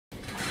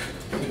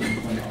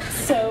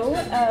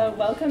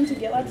Welcome to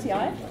GitLab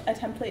CI, a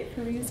template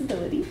for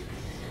reusability.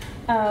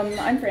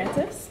 I'm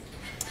Francis,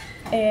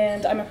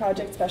 and I'm a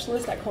project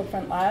specialist at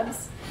ColdFront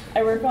Labs.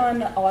 I work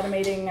on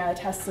automating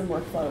tests and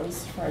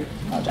workflows for our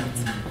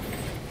projects.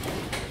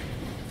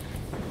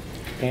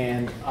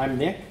 And I'm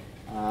Nick.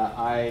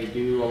 I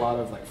do a lot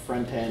of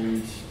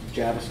front-end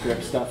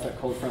JavaScript stuff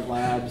at ColdFront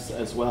Labs,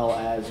 as well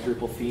as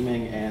Drupal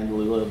theming and a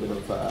little bit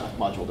of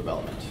module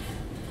development.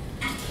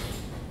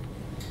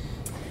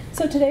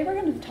 So today we're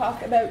going to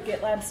talk about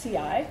GitLab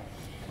CI.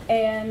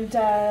 And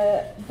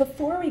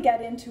before we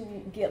get into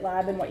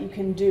GitLab and what you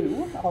can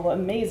do, all the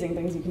amazing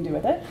things you can do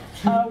with it,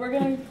 we're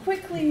going to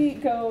quickly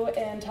go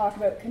and talk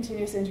about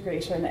continuous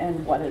integration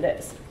and what it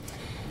is.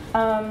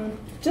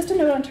 Just a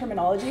note on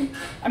terminology.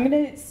 I'm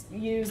going to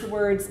use the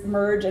words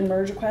merge and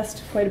merge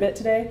request quite a bit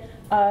today.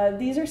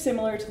 These are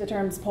similar to the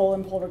terms pull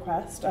and pull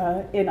request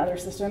in other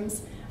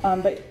systems,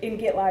 but in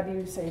GitLab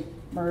you say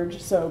merge,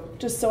 so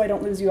just so I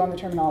don't lose you on the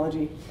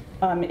terminology.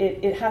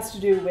 It has to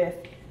do with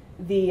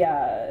the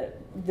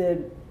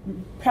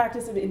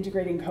practice of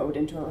integrating code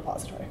into a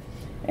repository,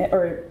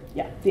 or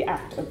yeah, the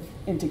act of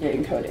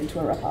integrating code into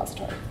a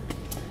repository.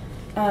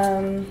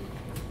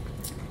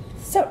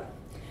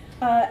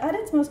 At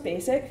its most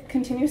basic,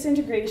 continuous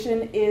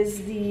integration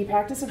is the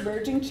practice of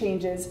merging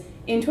changes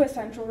into a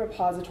central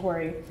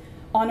repository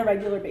on a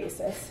regular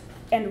basis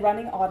and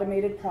running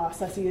automated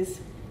processes,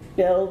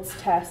 builds,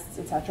 tests,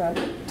 etc.,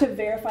 to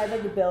verify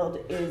that the build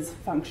is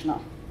functional.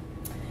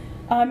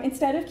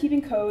 Instead of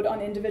keeping code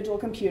on individual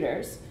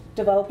computers,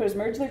 developers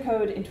merge their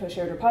code into a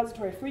shared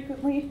repository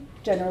frequently,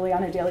 generally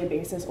on a daily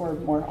basis or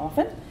more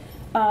often,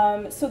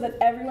 so that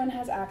everyone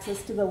has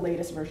access to the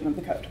latest version of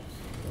the code.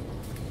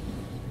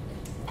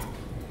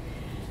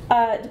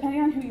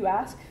 Depending on who you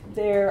ask,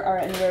 there are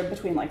anywhere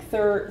between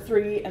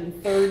 3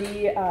 and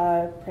 30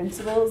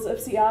 principles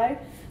of CI.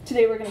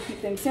 Today we're going to keep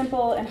things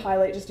simple and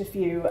highlight just a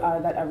few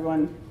that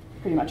everyone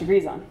pretty much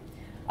agrees on.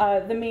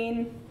 The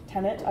main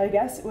tenet, I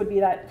guess, would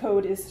be that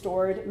code is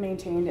stored,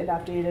 maintained, and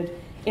updated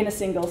in a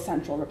single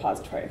central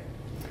repository.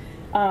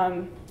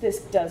 This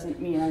doesn't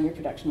mean on your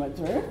production web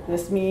server.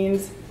 This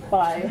means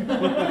by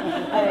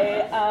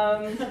a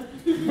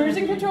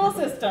version control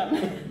system,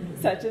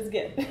 such as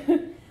Git.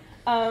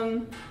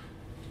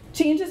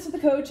 Changes to the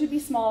code should be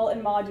small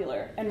and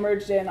modular and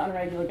merged in on a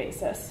regular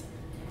basis.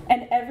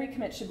 And every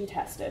commit should be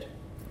tested.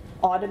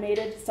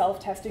 Automated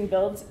self-testing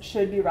builds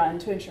should be run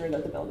to ensure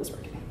that the build is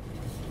working.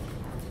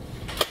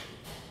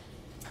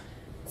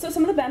 So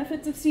some of the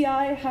benefits of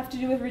CI have to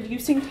do with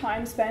reducing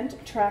time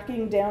spent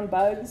tracking down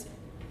bugs,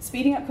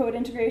 speeding up code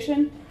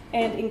integration,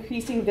 and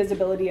increasing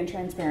visibility and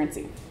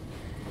transparency.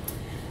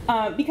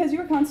 Because you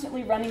are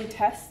constantly running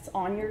tests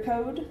on your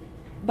code,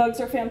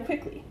 bugs are found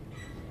quickly.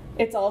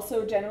 It's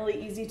also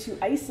generally easy to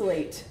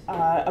isolate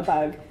a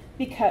bug,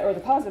 or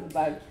the cause of a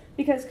bug,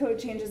 because code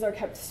changes are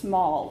kept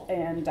small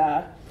and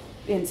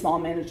in small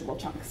manageable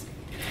chunks.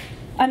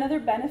 Another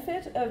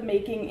benefit of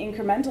making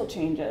incremental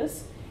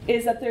changes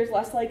is that there's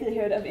less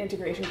likelihood of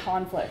integration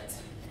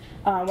conflicts.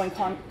 When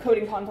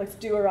coding conflicts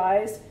do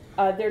arise,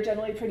 they're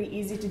generally pretty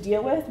easy to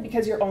deal with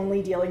because you're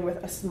only dealing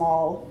with a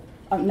small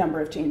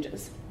number of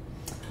changes.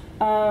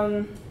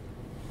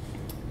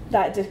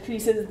 That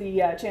decreases the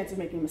chance of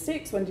making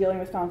mistakes when dealing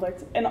with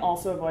conflicts and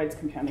also avoids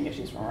compounding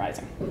issues from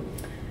arising.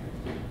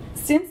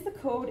 Since the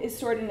code is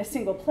stored in a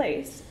single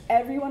place,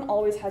 everyone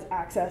always has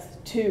access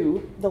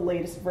to the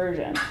latest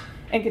version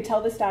and can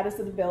tell the status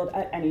of the build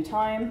at any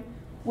time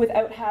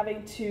without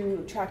having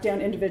to track down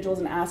individuals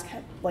and ask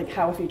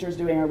how a feature is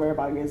doing or where a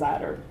bug is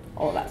at or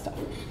all of that stuff.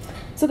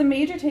 So the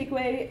major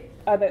takeaway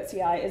about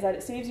CI is that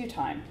it saves you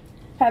time.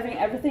 Having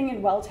everything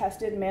in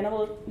well-tested,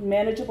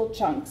 manageable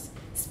chunks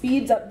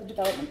speeds up the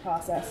development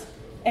process,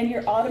 and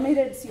your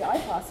automated CI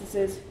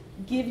processes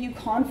give you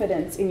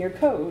confidence in your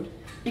code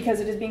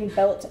because it is being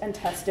built and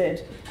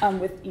tested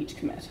with each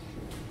commit.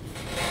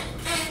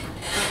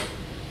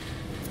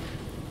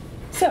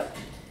 So,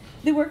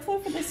 the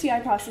workflow for the CI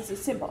process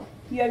is simple.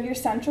 You have your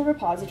central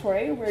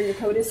repository where your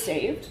code is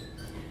saved.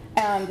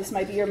 This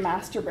might be your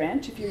master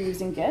branch if you're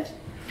using Git.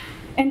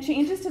 And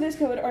changes to this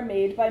code are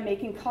made by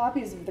making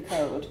copies of the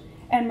code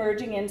and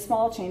merging in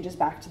small changes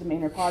back to the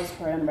main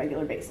repository on a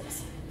regular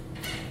basis.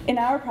 In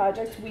our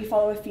project, we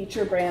follow a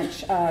feature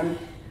branch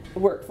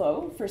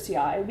workflow for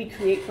CI. We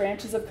create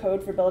branches of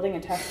code for building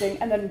and testing,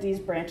 and then these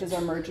branches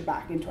are merged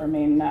back into our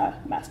main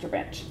master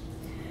branch.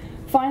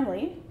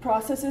 Finally,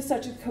 processes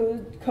such as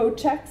code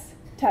checks,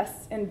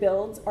 tests, and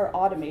builds are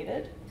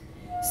automated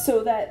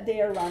so that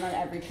they are run on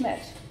every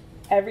commit.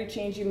 Every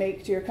change you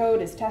make to your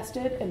code is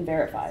tested and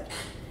verified.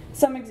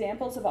 Some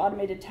examples of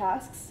automated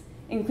tasks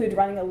include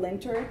running a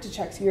linter to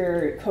check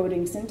your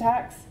coding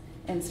syntax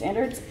and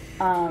standards,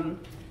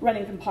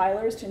 running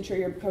compilers to ensure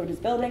your code is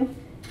building,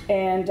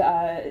 and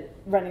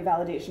running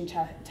validation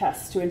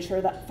tests to ensure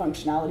that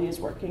functionality is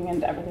working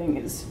and everything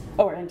is,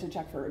 and to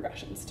check for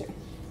regressions too.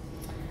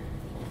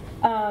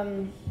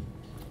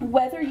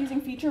 Whether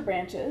using feature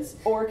branches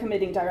or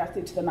committing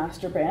directly to the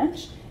master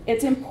branch,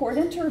 it's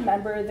important to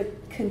remember the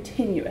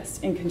continuous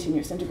in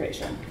continuous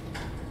integration.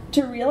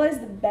 To realize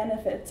the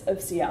benefits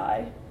of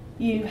CI,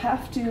 you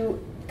have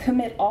to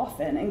commit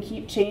often and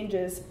keep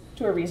changes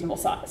to a reasonable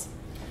size.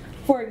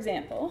 For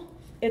example,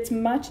 it's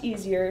much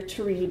easier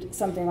to read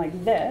something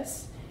like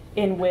this,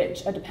 in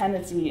which a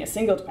dependency, a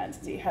single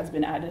dependency, has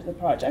been added to the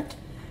project,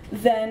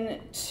 than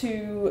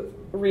to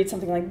read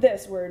something like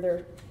this, where there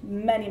are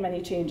many,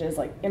 many changes,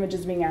 like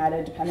images being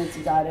added,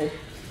 dependencies added,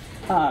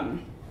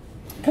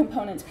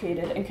 components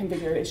created, and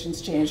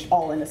configurations changed,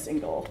 all in a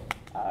single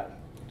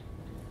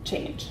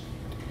change.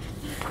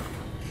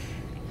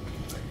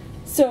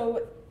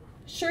 So,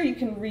 sure, you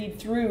can read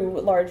through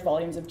large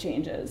volumes of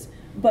changes,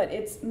 but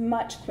it's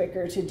much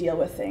quicker to deal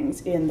with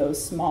things in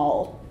those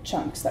small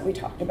chunks that we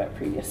talked about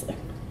previously.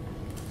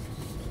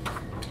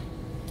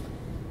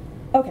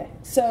 Okay,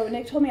 so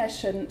Nick told me I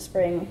shouldn't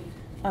bring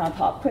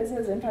pop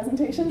quizzes in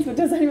presentations, but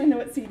does anyone know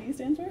what CD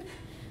stands for?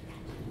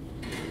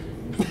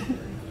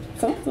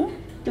 So?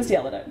 Just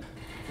yell it out.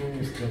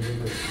 Continuous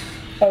delivery.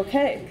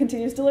 Okay,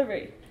 continuous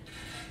delivery.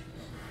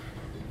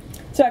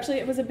 So actually,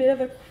 it was a bit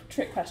of a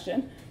trick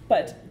question,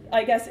 but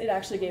I guess it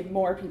actually gave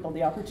more people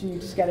the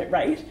opportunity to get it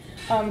right.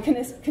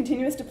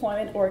 Continuous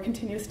deployment or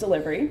continuous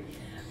delivery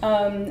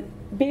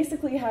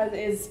basically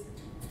is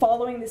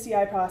following the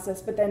CI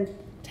process, but then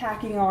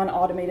tacking on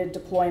automated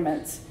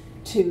deployments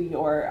to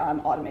your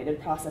automated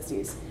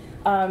processes.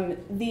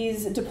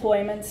 These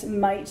deployments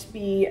might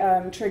be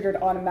triggered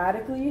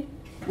automatically,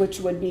 which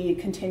would be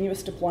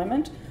continuous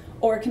deployment,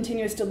 or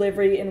continuous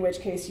delivery, in which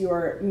case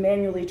you're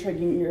manually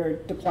triggering your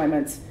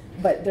deployments,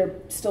 but they're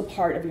still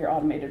part of your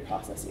automated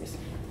processes.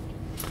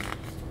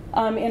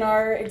 In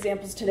our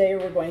examples today,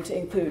 we're going to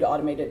include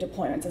automated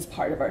deployments as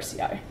part of our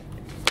CI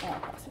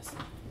process.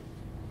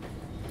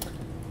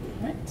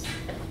 All right.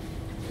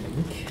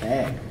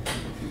 Okay.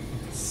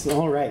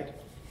 So, all right.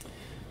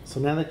 So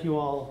now that you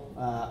all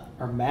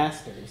are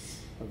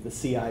masters of the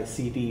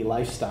CI/CD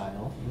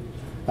lifestyle,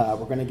 we're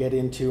going to get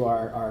into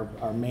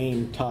our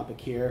main topic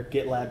here,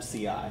 GitLab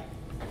CI.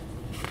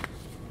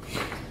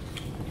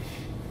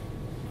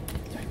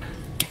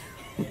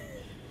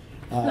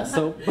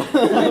 So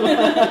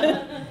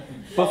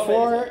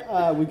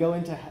before we go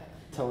into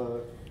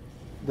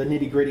the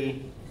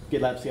nitty-gritty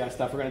GitLab CI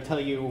stuff, we're going to tell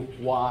you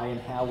why and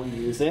how we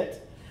use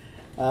it.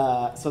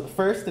 So the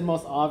first and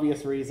most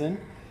obvious reason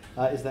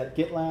is that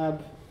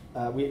GitLab,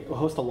 we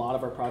host a lot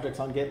of our projects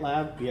on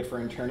GitLab, be it for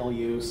internal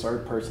use or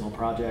personal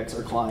projects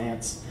or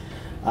clients.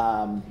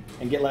 And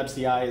GitLab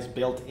CI is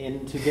built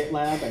into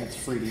GitLab and it's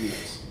free to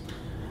use.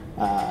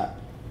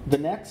 The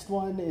next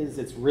one is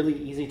it's really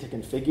easy to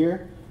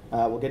configure.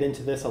 We'll get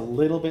into this a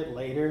little bit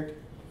later,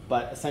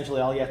 but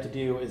essentially all you have to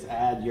do is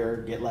add your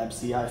GitLab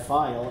CI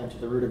file into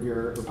the root of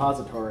your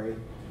repository,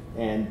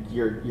 and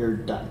you're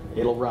done.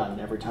 It'll run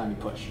every time you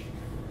push.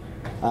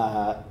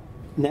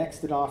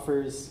 Next, it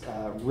offers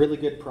really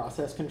good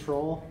process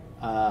control.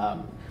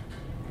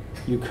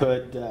 You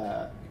could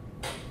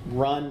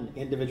run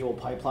individual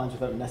pipelines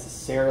without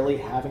necessarily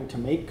having to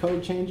make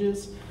code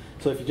changes.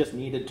 So if you just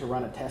needed to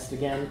run a test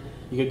again,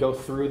 you could go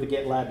through the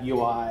GitLab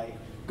UI,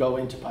 go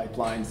into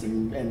pipelines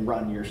and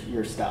run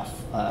your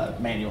stuff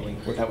manually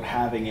without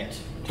having it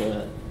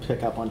to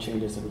pick up on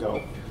changes and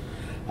go.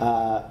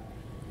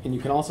 And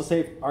you can also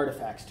save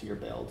artifacts to your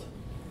build.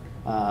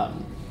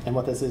 And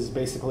what this is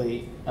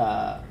basically,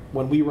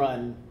 when we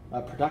run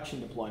a production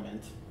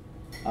deployment,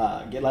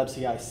 GitLab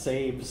CI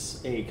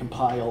saves a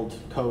compiled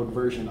code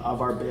version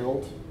of our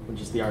build, which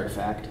is the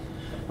artifact,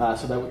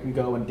 so that we can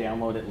go and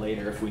download it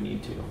later if we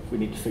need to. If we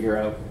need to figure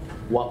out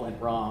what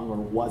went wrong or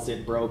was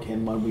it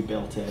broken when we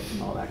built it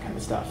and all that kind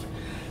of stuff.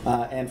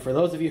 And for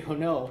those of you who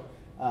know,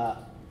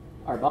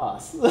 our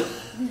boss,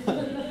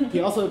 he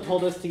also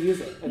told us to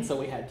use it, and so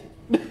we had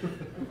to.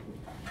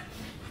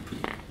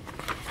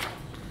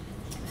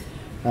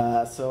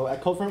 So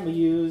at Coldfront we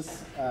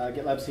use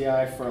GitLab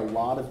CI for a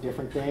lot of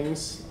different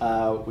things.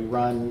 We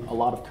run a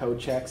lot of code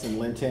checks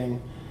and linting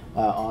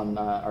on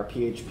our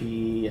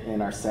PHP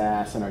and our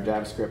Sass and our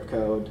JavaScript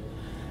code.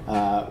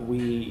 We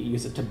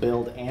use it to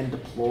build and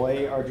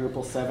deploy our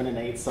Drupal 7 and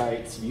 8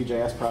 sites,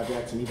 Vue.js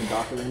projects, and even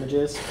Docker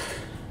images.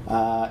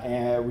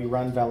 And we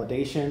run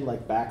validation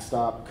like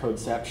Backstop,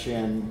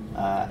 Codeception,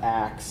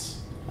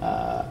 Axe,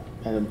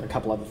 and a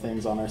couple other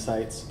things on our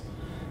sites.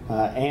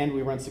 And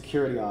we run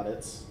security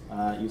audits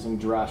using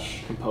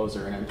Drush,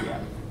 Composer, and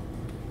NPM.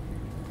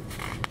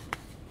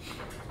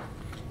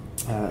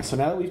 So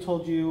now that we've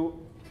told you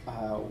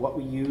what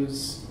we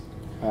use,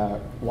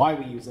 why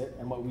we use it,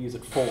 and what we use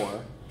it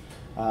for,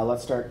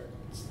 let's start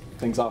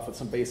things off with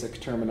some basic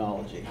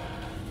terminology.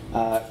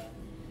 The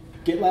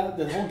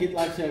whole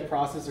GitLab CI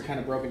process are kind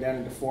of broken down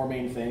into four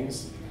main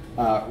things: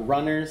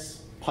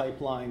 runners,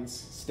 pipelines,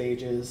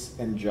 stages,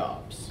 and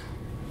jobs.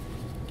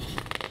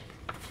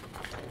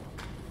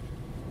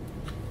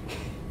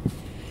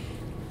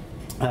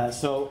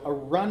 So a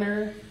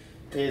runner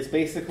is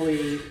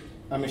basically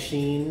a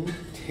machine,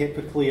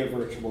 typically a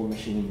virtual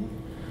machine,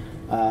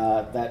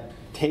 that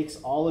takes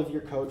all of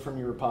your code from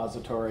your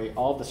repository,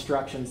 all the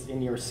instructions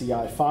in your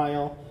CI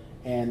file,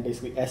 and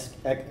basically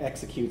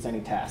executes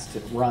any tasks.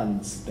 It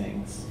runs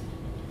things.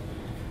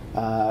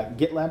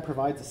 GitLab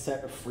provides a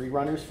set of free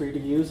runners for you to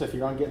use if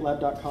you're on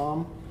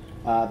gitlab.com.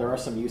 There are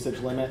some usage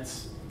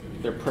limits.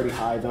 They're pretty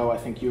high, though. I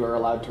think you are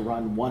allowed to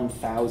run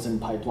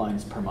 1,000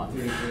 pipelines per month.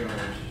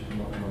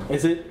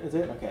 Is it? Is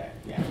it? Okay,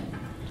 yeah.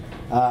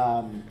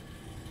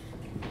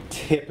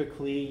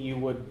 Typically, you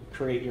would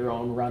create your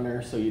own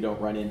runner so you don't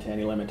run into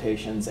any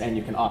limitations, and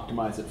you can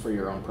optimize it for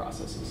your own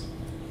processes.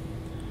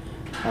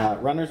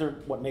 Runners are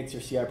what makes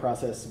your CI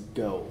process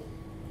go.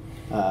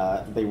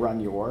 They run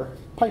your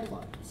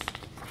pipelines.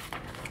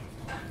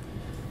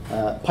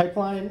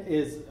 Pipeline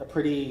is a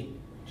pretty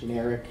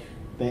generic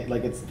thing,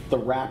 like it's the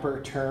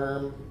wrapper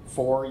term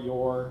for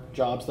your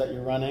jobs that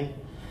you're running.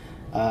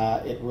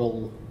 It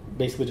will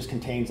basically just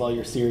contains all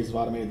your series of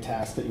automated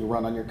tasks that you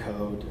run on your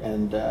code,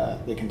 and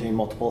they contain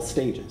multiple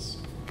stages.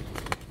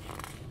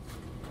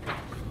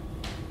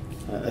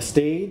 A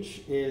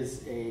stage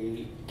is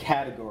a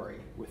category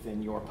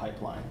within your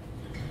pipeline.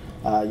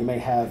 You may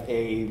have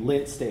a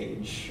lint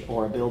stage,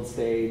 or a build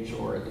stage,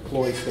 or a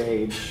deploy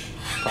stage,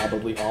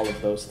 probably all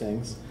of those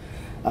things.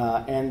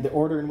 And the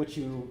order in which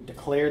you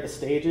declare the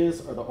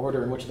stages are the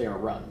order in which they are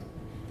run.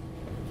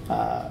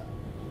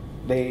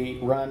 They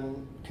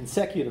run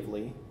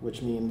consecutively,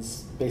 which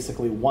means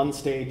basically one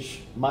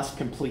stage must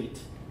complete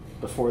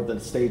before the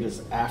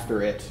stages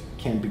after it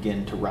can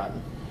begin to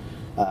run.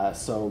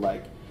 So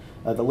like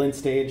the lint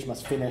stage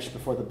must finish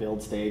before the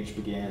build stage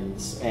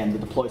begins, and the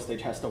deploy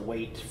stage has to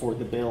wait for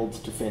the build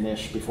to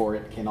finish before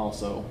it can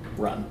also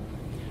run.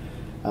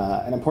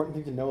 An important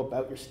thing to know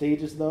about your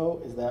stages,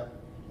 though, is that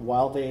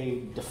while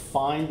they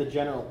define the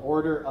general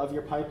order of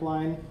your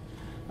pipeline,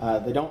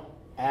 they don't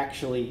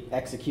actually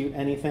execute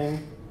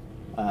anything.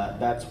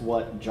 That's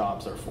what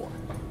jobs are for.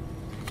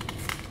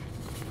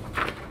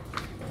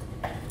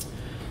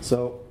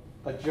 So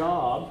a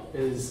job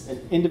is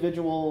an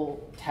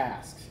individual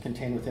task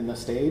contained within the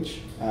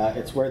stage.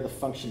 It's where the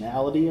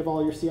functionality of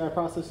all your CI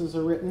processes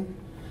are written.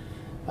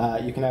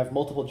 You can have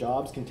multiple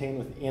jobs contained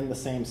within the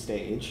same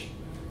stage.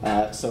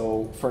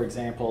 So for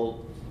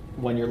example,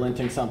 when you're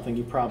linting something,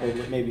 you probably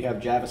maybe have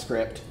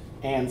JavaScript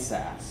and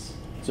Sass.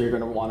 So you're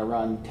going to want to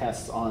run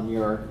tests on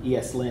your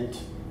ESLint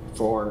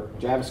for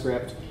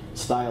JavaScript,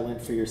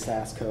 StyleLint for your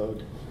Sass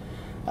code.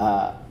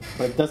 But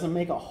it doesn't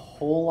make a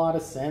whole lot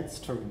of sense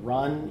to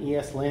run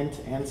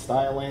ESLint and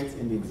StyleLint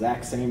in the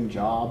exact same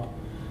job.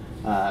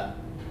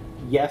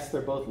 Yes,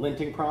 they're both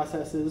linting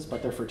processes,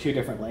 but they're for two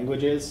different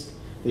languages.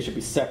 They should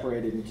be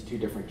separated into two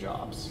different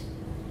jobs.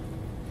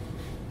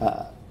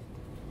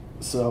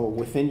 So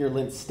within your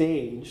lint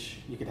stage,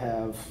 you could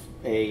have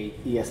a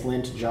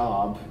ESLint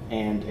job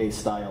and a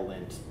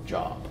StyleLint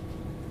job.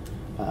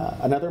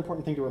 Another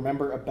important thing to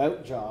remember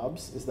about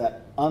jobs is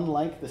that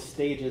unlike the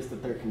stages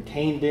that they're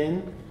contained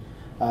in,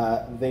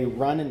 they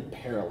run in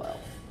parallel.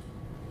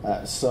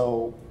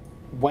 So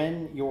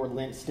when your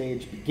lint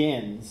stage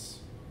begins,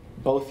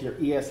 both your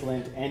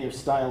ESLint and your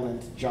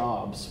StyleLint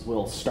jobs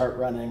will start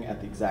running at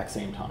the exact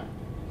same time.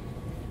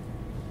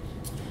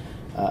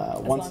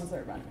 As long as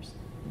they're runners.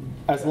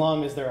 As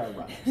long as there are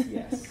runners,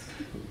 yes.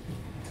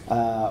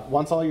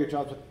 Once all your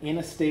jobs within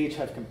a stage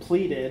have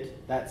completed,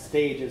 that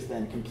stage is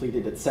then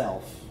completed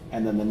itself,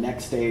 and then the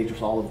next stage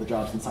with all of the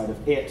jobs inside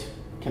of it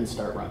can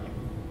start running.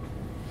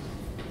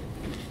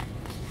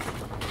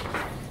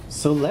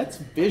 So let's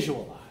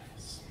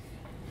visualize.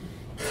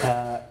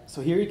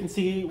 So here you can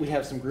see we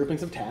have some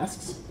groupings of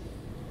tasks.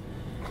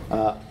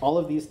 All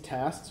of these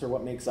tasks are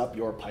what makes up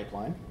your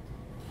pipeline.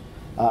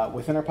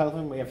 Within our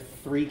pipeline, we have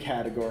three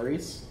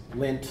categories: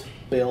 lint,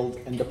 build,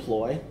 and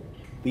deploy.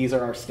 These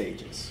are our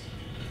stages.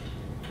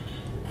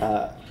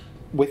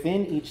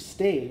 Within each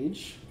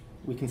stage,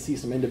 we can see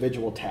some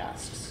individual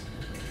tasks.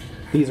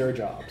 These are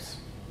jobs.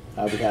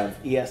 We have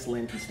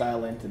ESLint and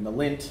StyleLint in the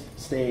lint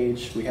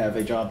stage. We have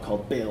a job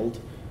called build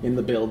in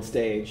the build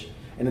stage,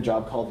 and a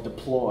job called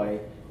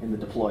deploy in the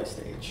deploy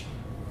stage.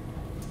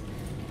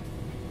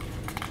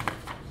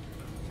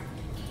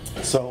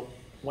 So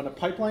when a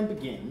pipeline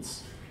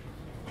begins,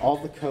 all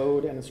the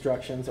code and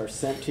instructions are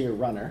sent to your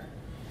runner,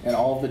 and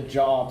all the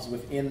jobs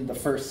within the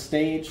first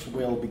stage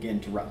will begin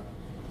to run.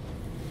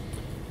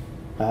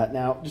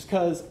 Now, just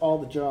because all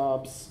the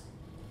jobs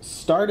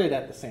started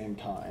at the same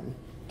time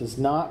does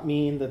not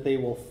mean that they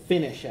will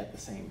finish at the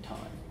same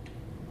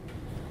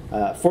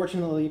time.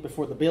 Fortunately,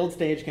 before the build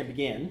stage can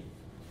begin,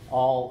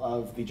 all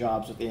of the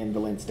jobs within the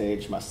lint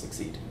stage must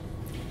succeed.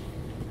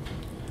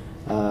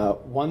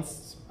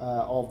 Once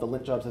all of the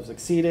lint jobs have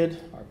succeeded,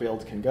 our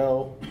build can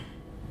go.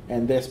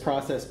 And this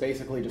process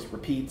basically just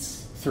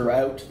repeats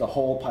throughout the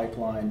whole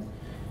pipeline.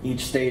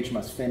 Each stage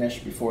must finish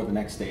before the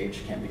next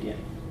stage can begin.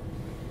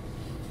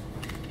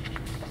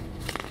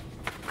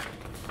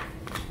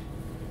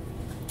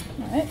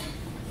 All right.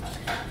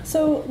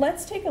 So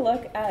let's take a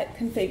look at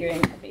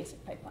configuring a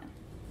basic pipeline.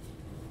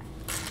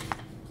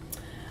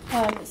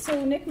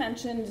 So Nick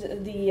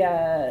mentioned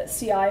the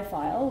CI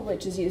file,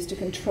 which is used to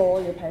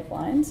control your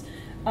pipelines.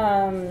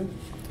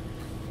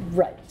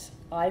 Right,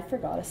 I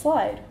forgot a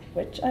slide,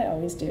 which I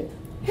always do.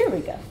 Here we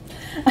go.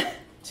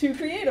 To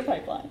create a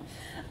pipeline.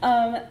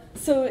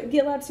 So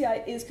GitLab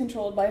CI is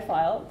controlled by a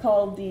file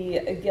called the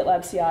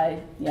GitLab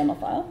CI YAML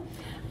file.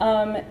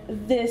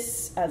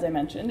 This, as I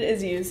mentioned,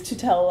 is used to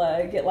tell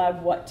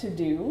GitLab what to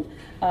do.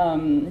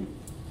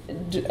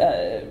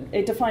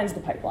 It defines the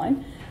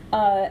pipeline.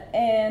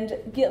 And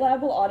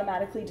GitLab will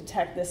automatically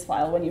detect this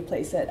file when you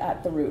place it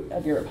at the root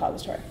of your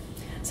repository.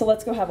 So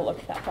let's go have a look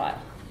at that file.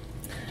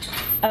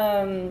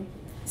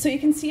 So you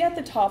can see at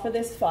the top of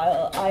this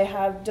file, I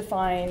have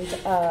defined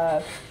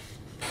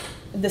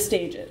the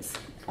stages.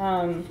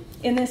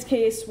 In this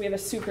case, we have a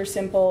super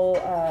simple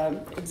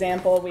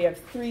example. We have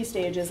 3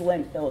 stages: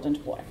 lint, build, and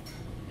deploy.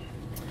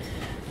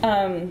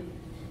 Down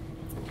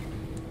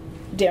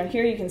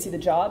here, you can see the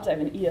jobs. I have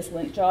an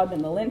ESLint job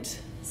in the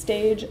lint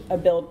stage, a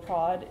build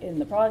prod in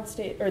the prod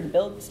stage, or the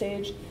build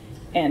stage,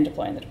 and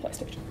deploy in the deploy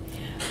stage.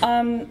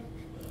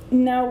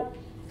 Now,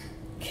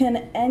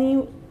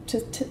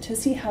 to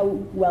see how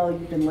well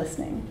you've been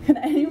listening, can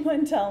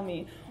anyone tell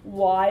me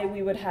why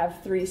we would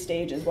have 3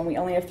 stages when we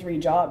only have 3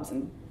 jobs,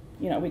 and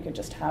we could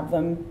just have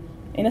them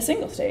in a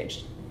single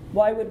stage?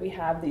 Why would we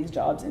have these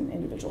jobs in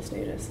individual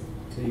stages?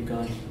 So you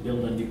can't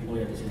build and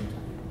deploy at the same time.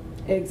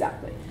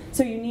 Exactly.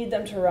 So you need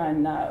them to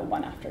run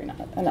one after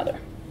another.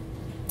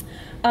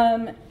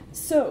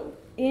 So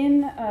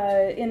in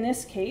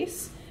this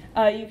case,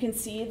 you can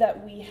see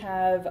that we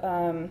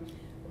have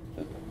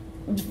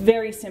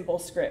very simple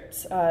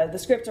scripts. The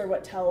scripts are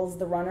what tells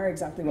the runner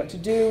exactly what to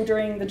do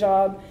during the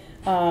job.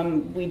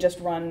 We just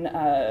run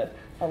a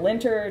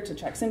linter to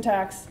check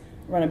syntax,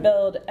 run a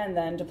build, and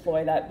then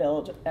deploy that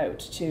build out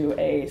to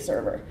a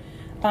server.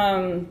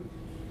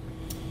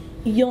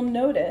 You'll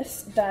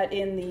notice that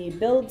in the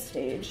build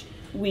stage,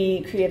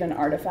 we create an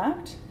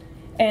artifact,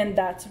 and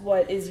that's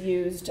what is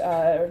used,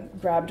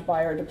 grabbed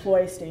by our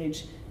deploy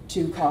stage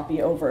to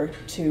copy over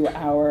to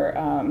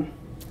our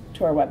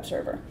web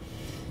server.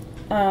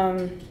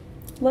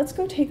 Let's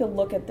go take a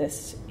look at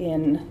this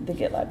in the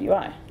GitLab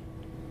UI.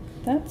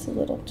 That's a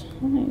little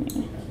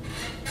tiny.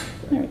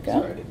 There we go.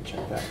 Sorry, I didn't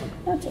check that one.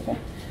 That's okay.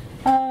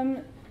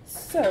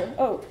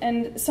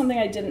 And something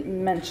I didn't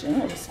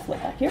mention, I'll just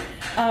flip back here.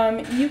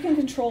 You can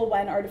control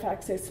when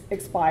artifacts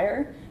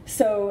expire.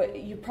 So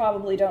you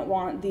probably don't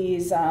want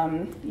these,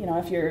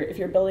 if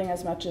you're building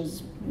as much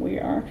as we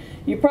are,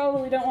 you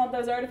probably don't want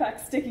those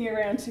artifacts sticking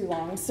around too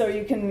long. So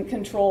you can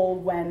control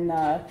when,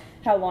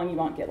 how long you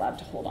want GitLab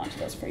to hold on to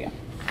those for you.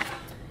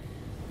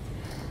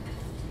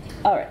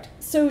 All right,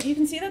 so you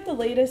can see that the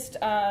latest,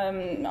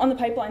 on the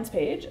pipelines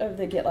page of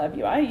the GitLab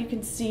UI, you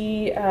can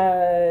see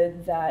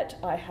that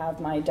I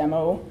have my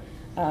demo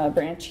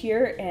branch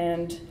here,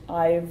 and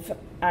I've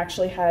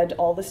actually had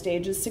all the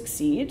stages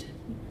succeed.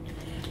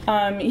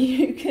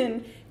 You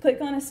can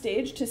click on a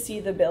stage to see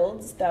the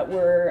builds that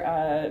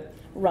were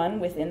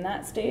run within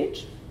that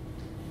stage.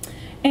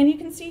 And you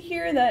can see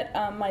here that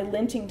my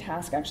linting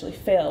task actually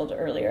failed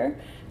earlier.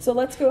 So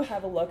let's go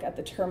have a look at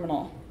the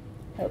terminal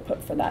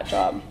output for that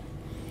job.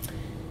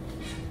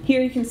 Here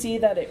you can see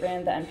that it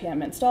ran the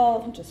npm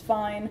install, which is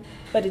fine,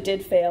 but it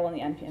did fail on the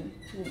npm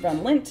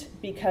run lint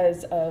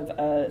because of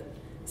a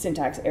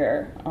syntax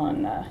error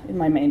in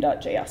my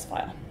main.js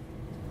file.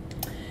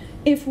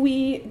 If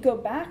we go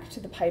back to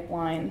the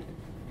pipeline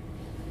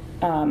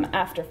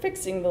after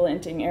fixing the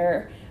linting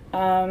error,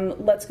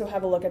 let's go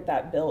have a look at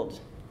that build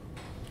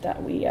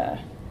that we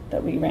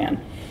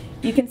ran.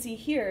 You can see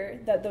here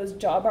that those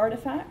job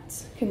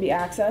artifacts can be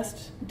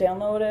accessed,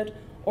 downloaded,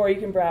 or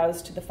you can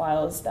browse to the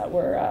files that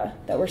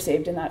were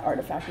saved in that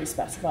artifact we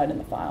specified in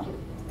the file.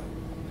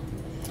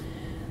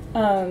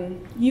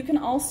 You can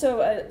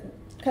also,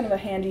 kind of a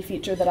handy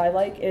feature that I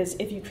like is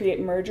if you create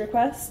merge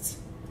requests,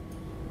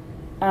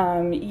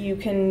 you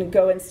can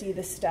go and see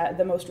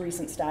the most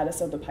recent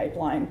status of the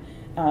pipeline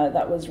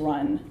that was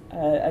run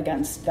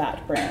against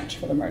that branch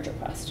for the merge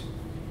request.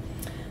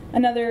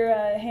 Another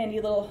handy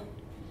little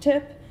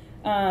tip,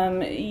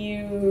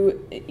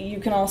 you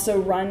can also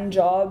run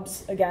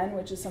jobs again,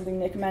 which is something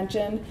Nick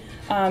mentioned,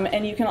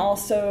 and you can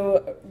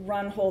also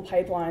run whole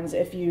pipelines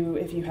if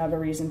you have a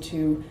reason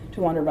to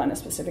want to run a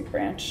specific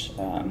branch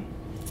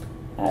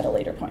at a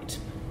later point.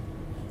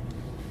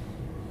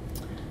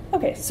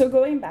 Okay, so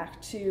going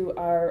back to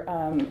our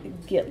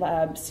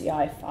GitLab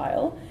CI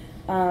file,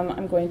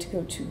 I'm going to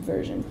go to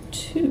version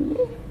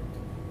 2.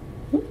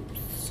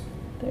 Oops,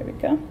 there we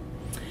go.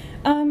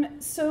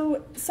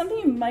 So something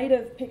you might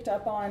have picked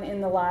up on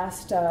in the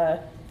last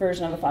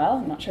version of the file,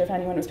 I'm not sure if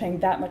anyone was paying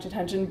that much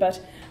attention,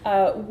 but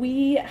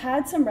we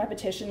had some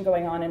repetition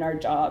going on in our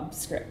job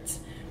scripts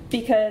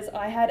because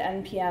I had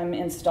npm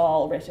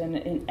install written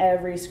in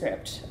every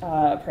script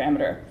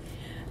parameter.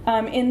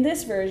 In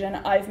this version,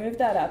 I've moved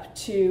that up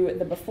to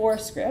the before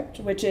script,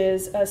 which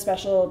is a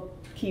special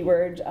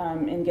keyword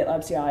in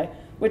GitLab CI,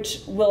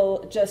 which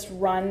will just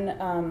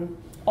run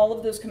all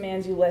of those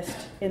commands you list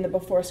in the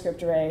before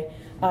script array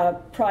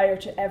prior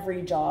to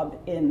every job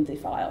in the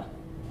file.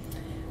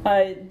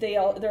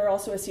 There are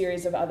also a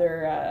series of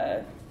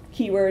other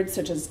keywords,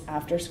 such as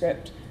after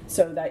script,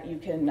 so that you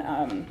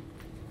can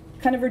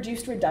kind of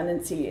reduce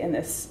redundancy in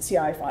this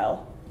CI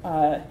file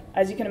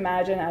as you can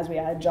imagine, as we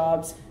add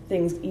jobs,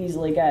 things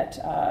easily get,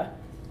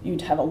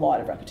 you'd have a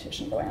lot of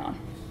repetition going on.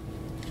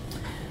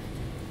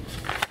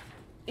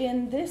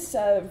 In this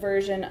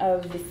version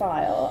of the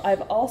file,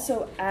 I've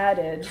also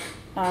added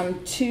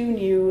 2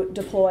 new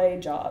deploy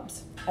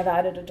jobs. I've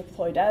added a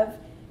deploy dev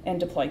and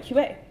deploy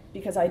QA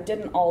because I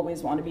didn't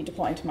always want to be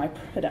deploying to my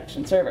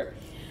production server.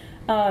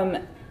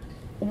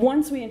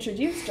 Once we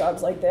introduce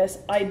jobs like this,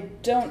 I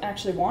don't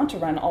actually want to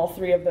run all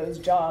 3 of those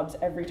jobs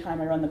every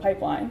time I run the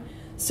pipeline.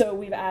 So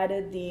we've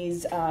added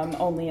these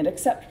only and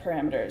except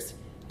parameters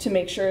to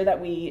make sure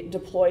that we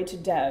deploy to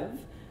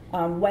dev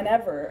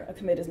whenever a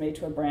commit is made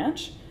to a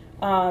branch,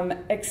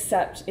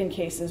 except in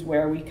cases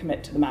where we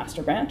commit to the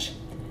master branch.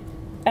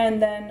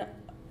 And then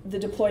the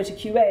deploy to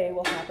QA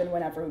will happen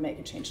whenever we make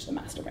a change to the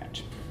master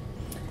branch.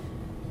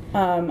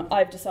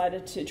 I've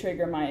decided to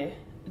trigger my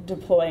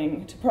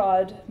deploying to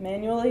prod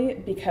manually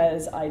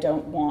because I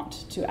don't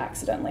want to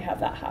accidentally have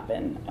that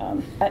happen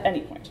at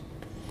any point.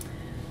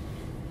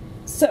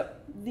 So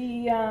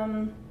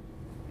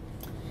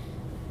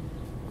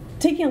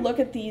taking a look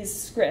at these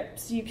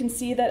scripts, you can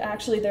see that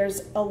actually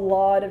there's a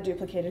lot of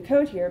duplicated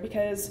code here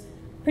because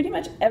pretty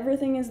much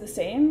everything is the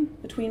same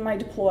between my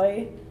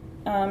deploy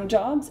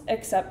jobs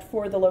except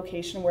for the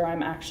location where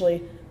I'm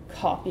actually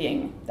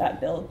copying that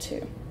build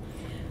to.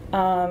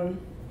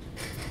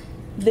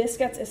 This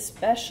gets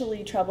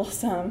especially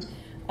troublesome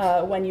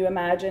when you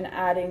imagine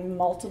adding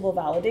multiple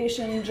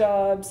validation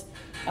jobs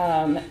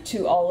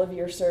to all of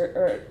your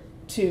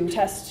to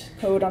test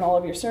code on all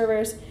of your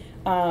servers,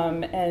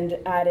 and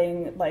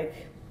adding, like,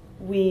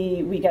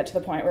 we get to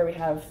the point where we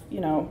have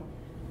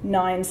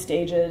 9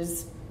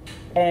 stages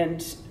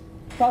and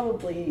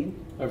probably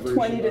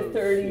 20 to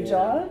 30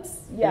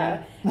 jobs.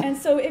 Yeah. And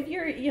so if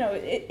you're,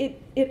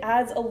 it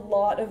adds a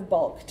lot of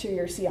bulk to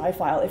your CI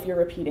file if you're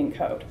repeating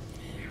code.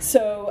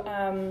 So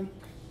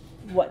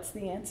what's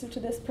the answer to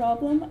this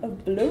problem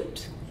of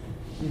bloat?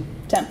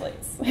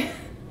 Templates.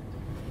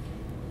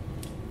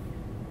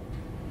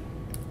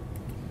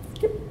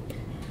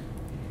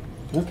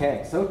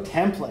 Okay, so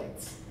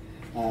templates.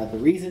 The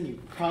reason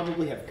you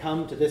probably have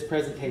come to this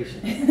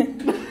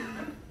presentation.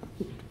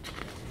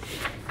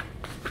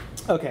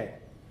 Okay,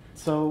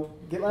 so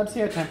GitLab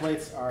CI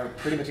templates are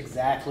pretty much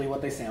exactly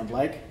what they sound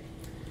like.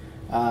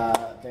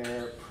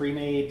 They're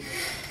pre-made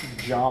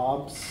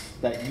jobs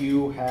that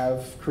you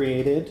have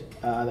created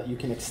that you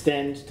can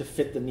extend to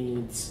fit the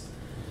needs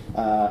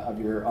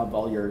of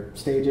all your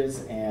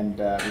stages and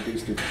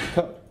reduce duplicate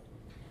code.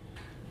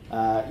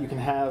 You can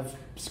have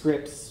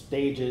scripts,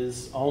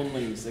 stages,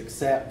 onlys,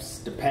 accepts,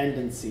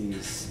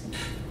 dependencies,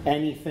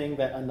 anything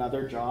that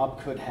another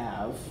job could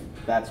have.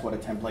 That's what a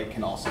template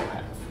can also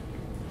have.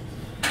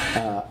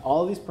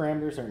 All of these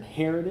parameters are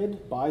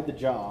inherited by the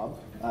job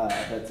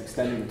that's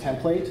extending the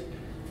template,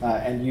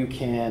 and you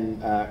can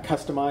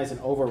customize and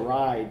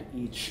override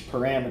each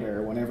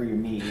parameter whenever you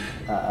need,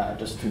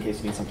 just in case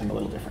you need something a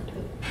little different.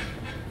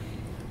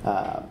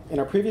 In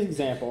our previous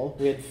example,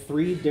 we had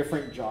 3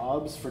 different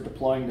jobs for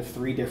deploying to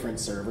 3 different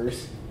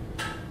servers.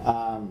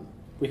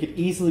 We could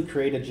easily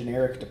create a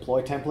generic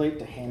deploy template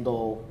to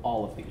handle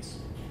all of these.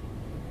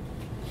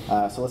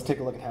 So let's take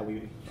a look at how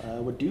we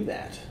would do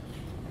that.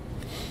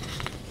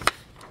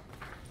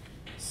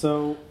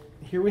 So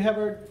here we have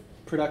our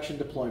production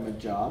deployment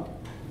job.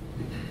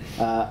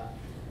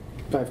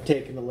 I've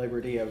taken the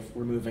liberty of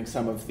removing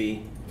some of the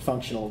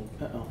functional.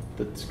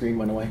 The screen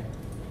went away.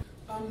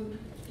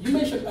 You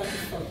mentioned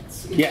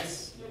artifacts.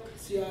 Yes.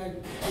 CI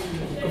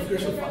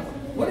configuration file.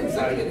 What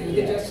exactly is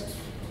it? Just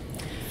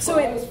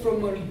files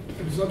from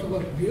a result of a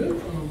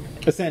build?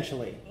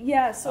 Essentially.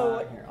 Yeah,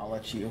 so here, I'll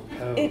let you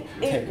it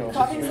take over.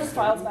 copies those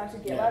files back to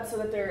GitLab so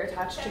that they're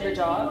attached to the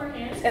job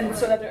and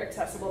so that they're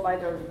accessible by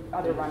the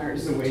other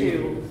runners to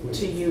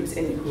use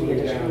in the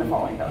addition in the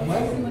following code.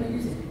 Why would you want to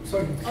use it?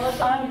 Sorry.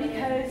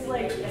 Because,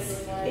 like,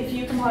 if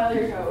you compile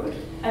your code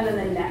and then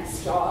the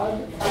next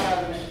job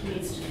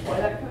needs to deploy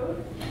that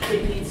code,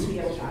 it needs to be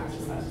able to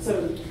access that.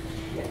 So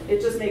yeah, it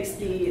just makes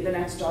the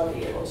next job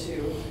be able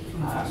to,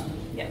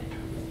 yeah.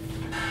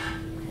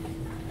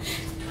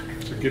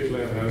 So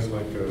GitLab has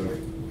like a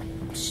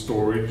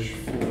storage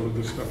for all of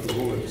this stuff as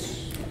well?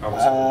 It's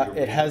outside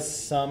it has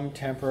some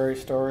temporary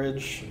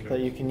storage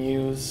that you can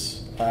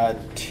use.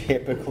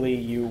 Typically,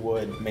 you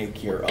would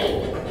make your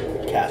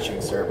own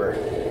caching server.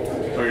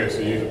 Okay, so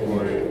you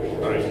deploy,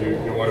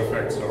 your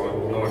artifacts are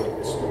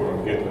not stored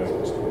on GitLab,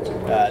 they're stored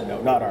somewhere else.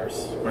 No, not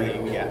ours.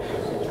 Okay. Yeah.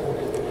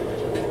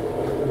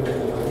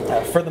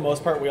 For the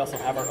most part, we also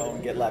have our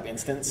own GitLab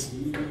instance,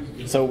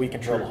 so we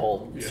control the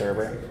whole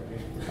server.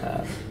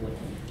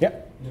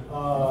 Yep.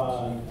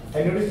 I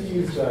noticed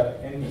you used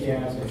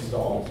npm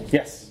install.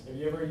 Yes. Have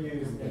you ever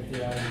used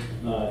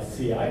npm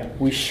CI?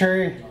 We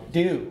sure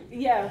do.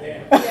 Yeah.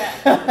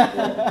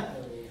 Yeah.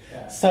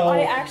 So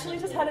I actually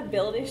just had a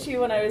build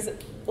issue when I was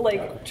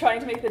trying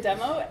to make the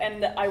demo,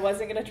 and I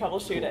wasn't going to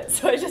troubleshoot it,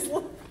 so I just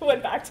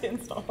went back to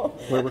install.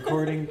 we're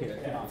recording.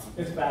 Yeah.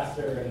 It's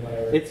faster and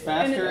whatever. It's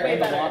faster And it's way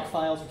and the better. log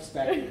files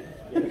respect it.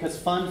 Because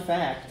fun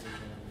fact,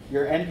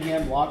 your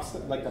npm locks,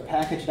 like the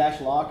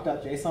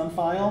package-lock.json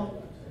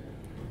file,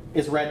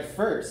 is read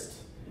first,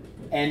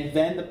 and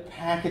then the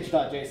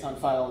package.json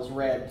file is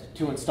read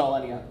to install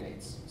any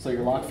updates. So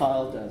your lock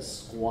file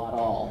does squat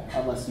all,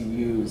 unless you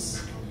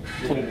use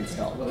clean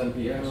install. Well,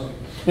 NPM.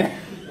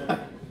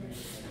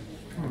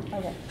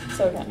 Okay,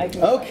 so I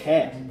can.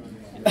 Okay.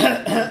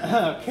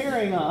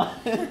 Carrying on.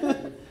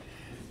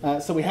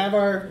 So we have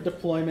our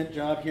deployment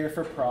job here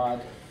for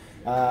prod.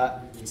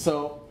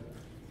 So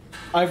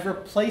I've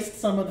replaced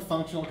some of the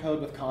functional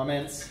code with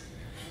comments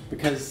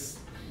because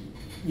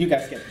you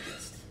guys get the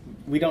gist.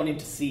 We don't need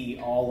to see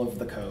all of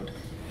the code.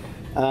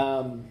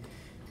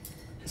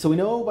 So we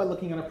know by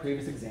looking at our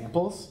previous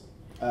examples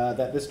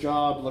that this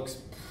job looks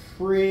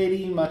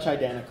pretty much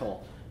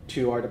identical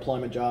to our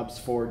deployment jobs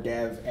for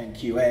dev and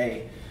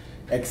QA,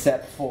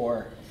 except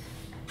for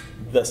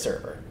the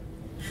server.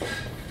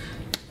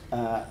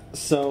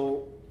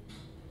 So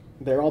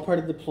they're all part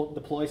of the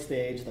deploy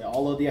stage. They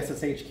all load the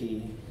SSH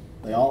key.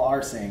 They all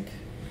rsync.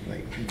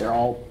 They're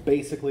all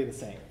basically the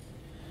same.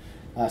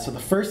 So the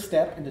first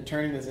step into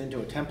turning this into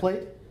a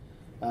template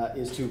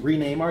is to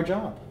rename our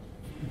job.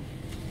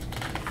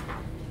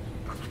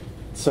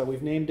 So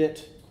we've named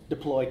it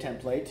deploy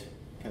template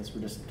because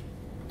we're just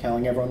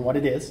telling everyone what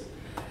it is.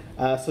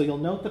 So you'll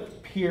note the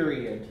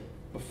period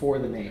before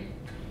the name.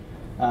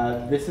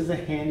 This is a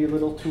handy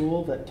little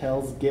tool that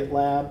tells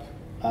GitLab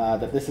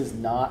that this is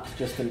not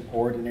just an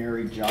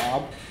ordinary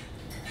job.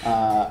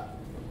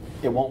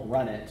 It won't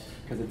run it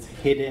because it's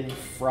hidden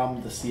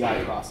from the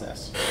CI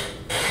process.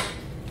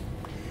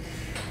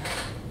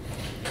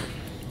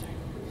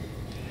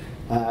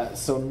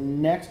 So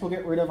next we'll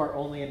get rid of our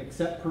only and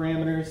except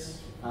parameters.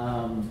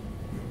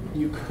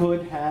 You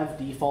could have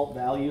default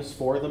values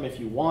for them if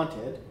you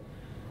wanted,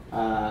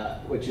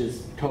 which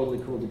is totally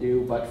cool to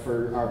do, but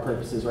for our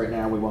purposes right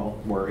now we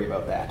won't worry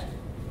about that.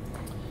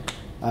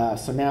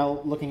 So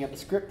now looking at the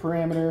script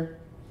parameter,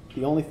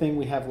 the only thing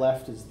we have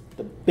left is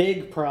the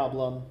big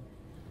problem.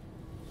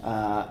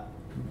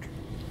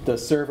 The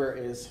server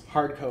is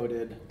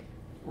hard-coded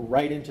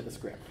right into the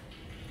script.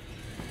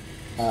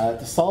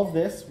 To solve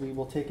this, we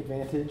will take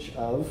advantage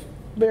of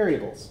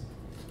variables.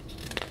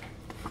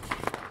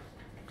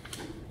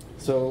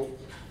 So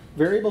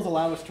variables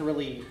allow us to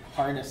really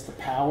harness the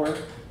power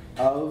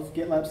of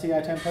GitLab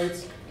CI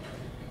templates.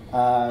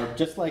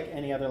 Just like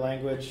any other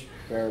language,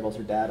 variables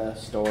are data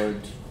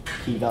stored,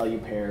 key value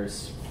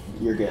pairs,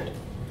 you're good.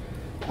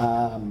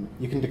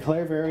 You can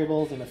declare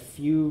variables in a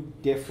few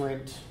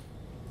different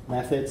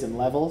methods and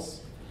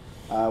levels,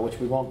 which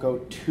we won't go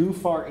too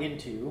far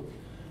into,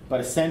 but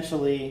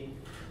essentially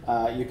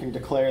you can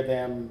declare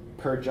them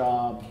per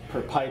job,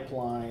 per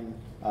pipeline,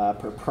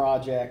 per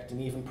project,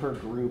 and even per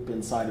group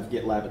inside of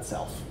GitLab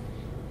itself.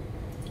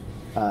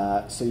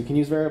 So you can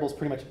use variables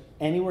pretty much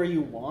anywhere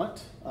you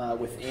want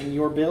within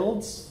your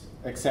builds,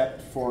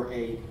 except for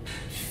a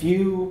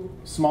few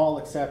small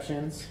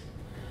exceptions.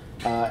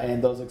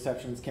 And those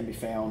exceptions can be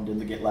found in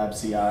the GitLab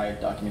CI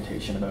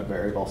documentation about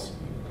variables.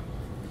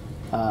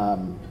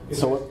 Is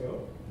there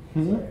scope?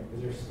 Hmm? Sorry,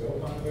 is there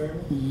scope on a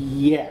variable?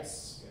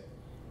 Yes.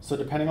 So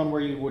depending on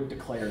where you would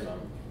declare them,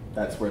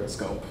 that's where the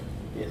scope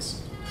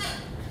is.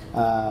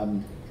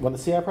 When the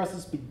CI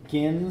process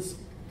begins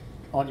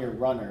on your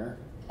runner,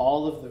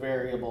 all of the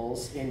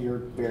variables in your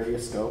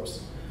various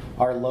scopes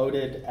are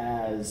loaded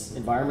as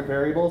environment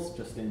variables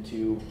just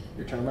into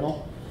your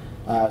terminal.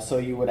 So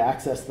you would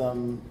access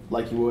them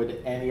like you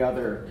would any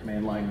other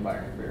command line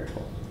environment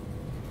variable.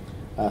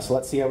 So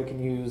let's see how we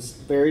can use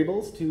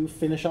variables to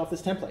finish off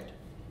this template.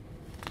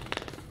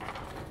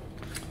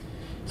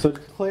 So to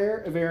declare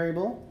a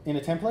variable in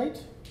a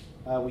template,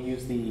 we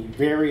use the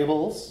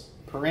variables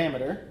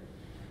parameter,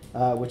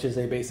 which is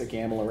a basic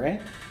YAML array.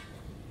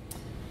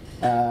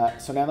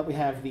 So now that we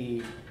have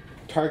the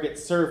target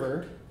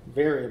server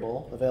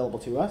variable available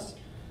to us,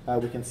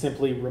 we can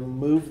simply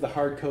remove the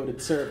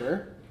hard-coded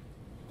server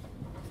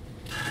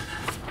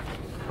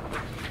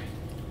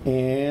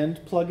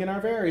and plug in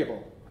our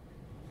variable.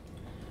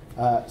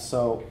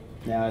 So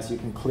now, as you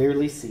can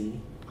clearly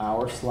see,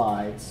 our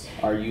slides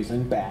are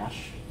using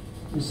bash.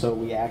 So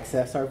we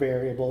access our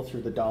variable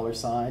through the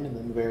 $sign and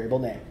then the variable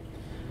name.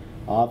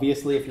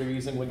 Obviously, if you're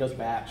using Windows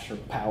Bash or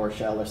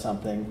PowerShell or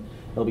something,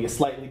 it'll be a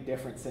slightly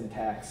different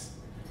syntax,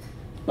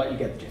 but you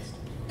get the gist.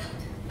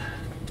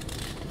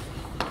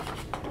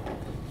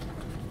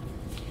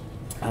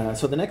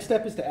 So the next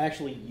step is to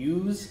actually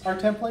use our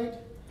template.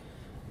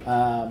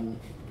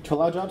 To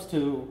allow jobs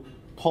to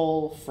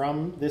pull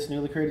from this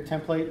newly created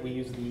template, we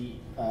use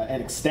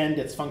and extend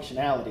its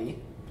functionality.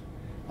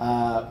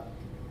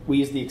 We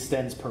use the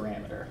extends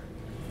parameter.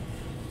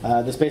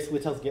 This basically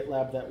tells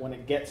GitLab that when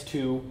it gets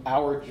to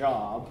our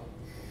job,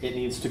 it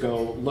needs to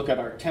go look at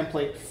our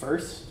template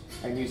first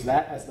and use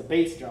that as the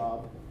base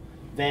job,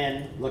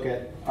 then look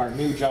at our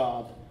new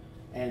job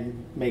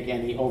and make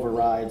any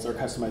overrides or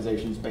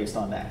customizations based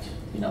on that,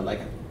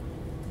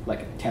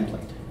 like a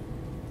template.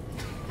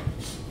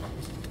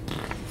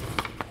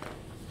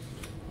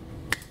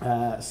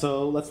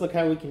 So let's look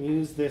how we can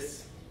use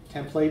this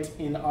template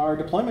in our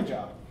deployment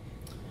job.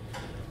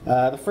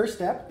 The first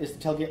step is to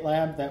tell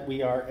GitLab that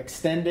we are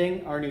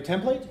extending our new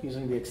template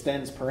using the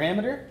extends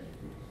parameter.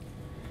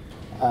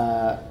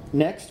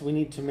 Next, we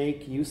need to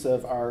make use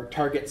of our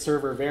target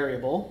server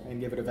variable and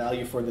give it a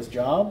value for this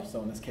job.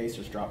 So in this case,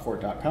 just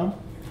dropfort.com.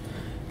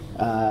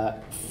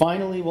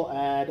 Finally, we'll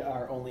add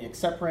our only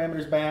accept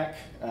parameters back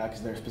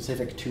because they're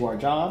specific to our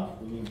job.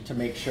 We need to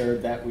make sure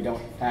that we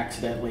don't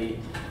accidentally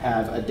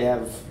have a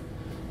dev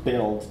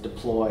build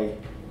deploy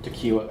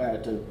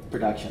to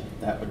production.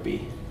 That would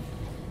be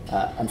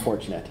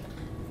unfortunate.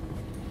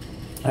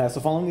 So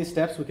following these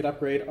steps, we could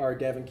upgrade our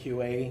dev and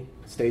QA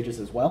stages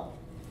as well,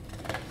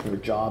 or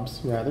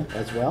jobs rather,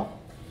 as well.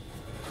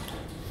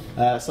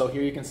 So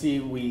here you can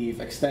see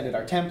we've extended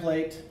our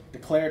template,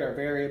 declared our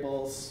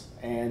variables,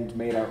 and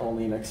made our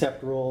only and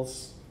accept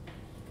rules.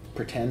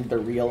 Pretend they're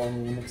real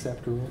only and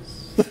accept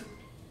rules.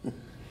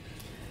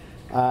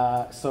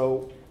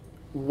 So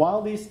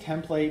while these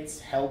templates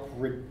help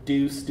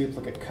reduce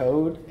duplicate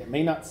code, it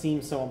may not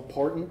seem so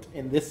important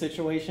in this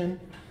situation.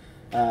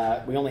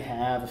 We only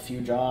have a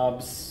few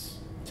jobs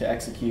to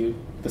execute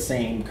the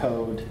same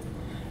code.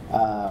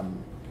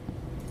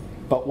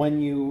 But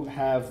when you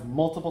have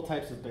multiple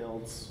types of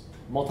builds,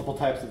 multiple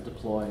types of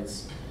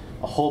deploys,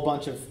 a whole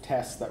bunch of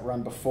tests that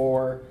run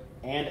before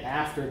and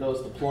after those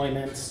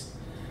deployments,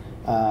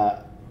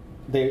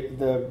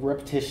 the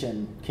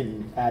repetition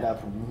can add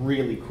up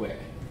really quick.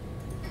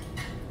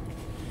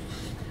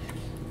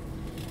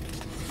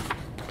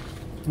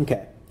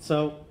 Okay,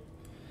 so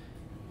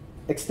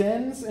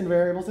extends and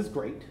variables is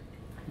great.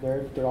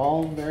 They're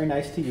all very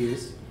nice to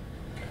use.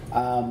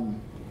 But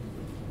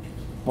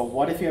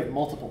what if you have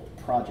multiple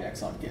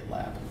projects on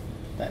GitLab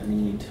that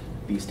need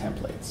these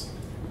templates?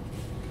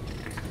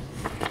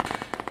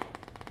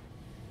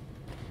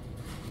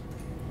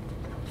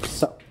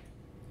 So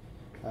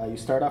you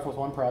start off with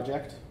one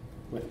project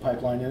with a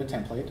pipeline and a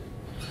template.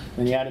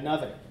 Then you add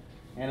another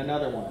and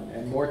another one,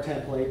 and more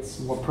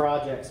templates, more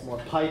projects, more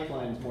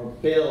pipelines, more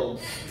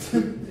builds.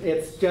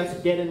 It's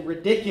just getting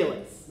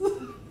ridiculous.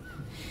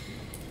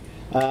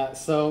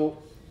 So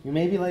you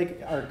may be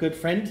like our good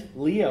friend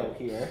Leo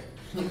here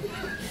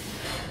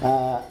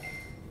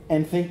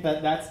and think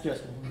that that's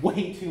just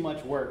way too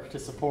much work to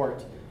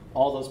support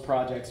all those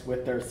projects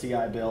with their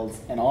CI builds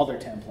and all their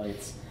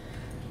templates.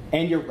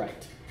 And you're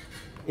right.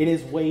 It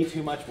is way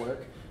too much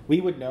work. We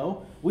would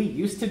know. We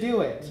used to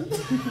do it.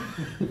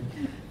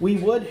 We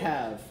would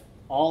have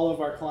all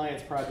of our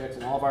clients' projects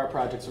and all of our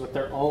projects with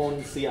their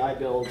own CI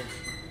build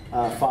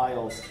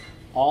files,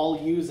 all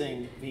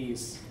using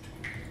these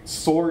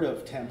sort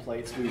of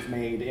templates we've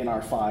made in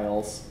our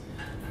files,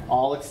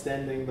 all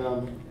extending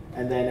them.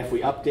 And then if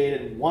we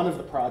updated one of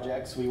the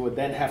projects, we would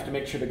then have to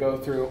make sure to go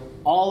through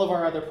all of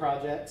our other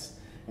projects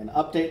and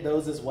update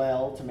those as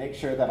well to make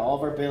sure that all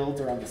of our builds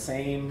are on the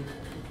same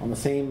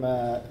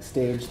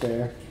stage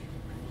there.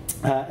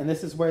 And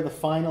this is where the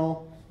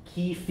final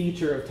key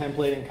feature of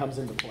templating comes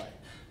into play.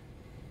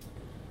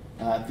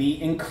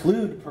 The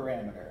include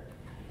parameter.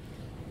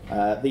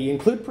 The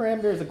include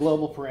parameter is a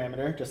global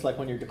parameter, just like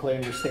when you're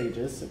declaring your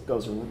stages. It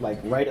goes like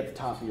right at the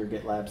top of your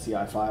GitLab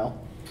CI file.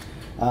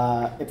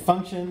 It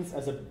functions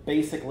as a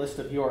basic list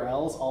of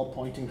URLs, all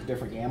pointing to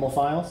different YAML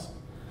files.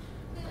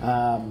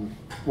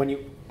 When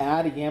you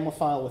add a YAML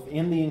file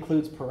within the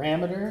includes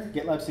parameter,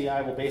 GitLab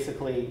CI will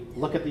basically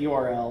look at the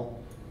URL,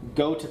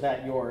 go to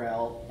that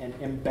URL, and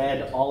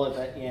embed all of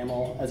that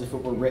YAML as if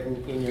it were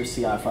written in your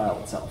CI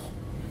file itself.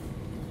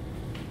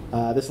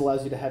 This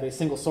allows you to have a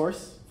single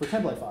source for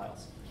template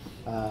files,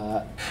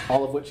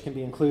 all of which can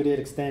be included,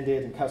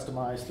 extended, and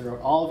customized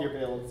throughout all of your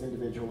builds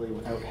individually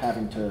without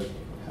having to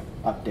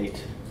update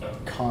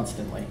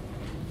constantly.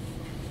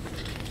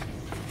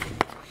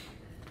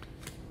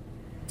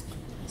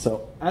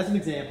 So as an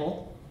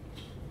example,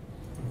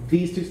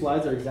 these two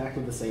slides are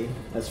exactly the same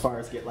as far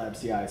as GitLab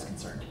CI is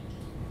concerned.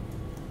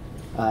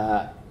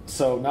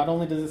 So not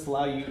only does this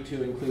allow you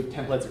to include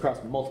templates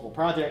across multiple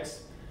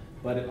projects,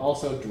 but it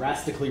also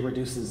drastically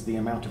reduces the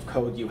amount of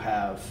code you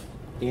have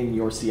in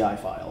your CI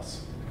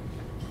files.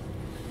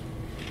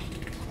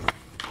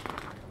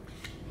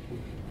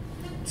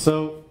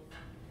 So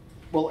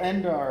we'll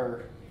end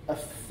our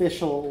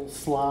official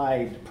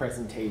slide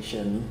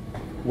presentation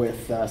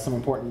with some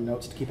important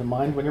notes to keep in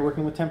mind when you're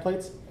working with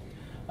templates.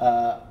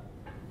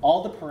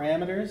 All the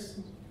parameters,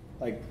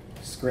 like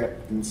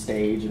script and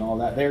stage and all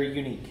that, they're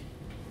unique.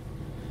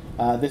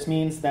 This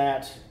means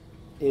that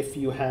if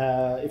your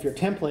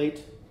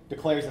template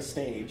declares a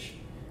stage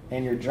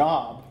and your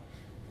job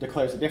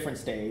declares a different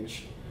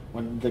stage,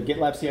 when the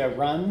GitLab CI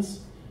runs,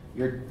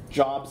 your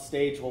job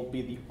stage will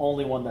be the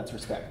only one that's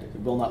respected.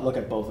 It will not look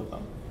at both of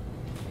them.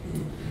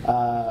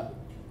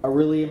 A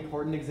really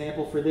important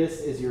example for this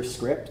is your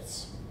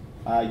scripts.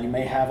 You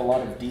may have a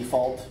lot of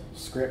default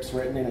scripts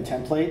written in a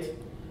template.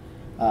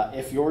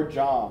 If your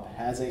job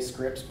has a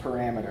scripts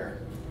parameter,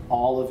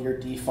 all of your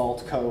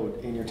default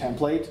code in your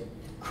template,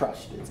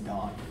 crushed, it's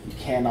gone. You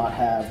cannot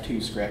have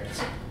two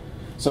scripts.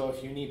 So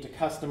if you need to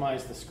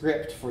customize the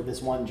script for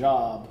this one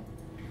job,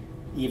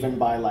 even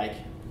by like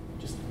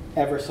just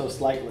ever so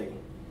slightly,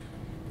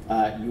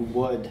 you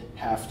would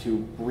have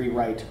to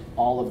rewrite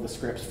all of the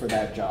scripts for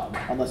that job,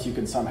 unless you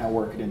can somehow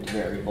work it into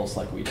variables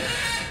like we did.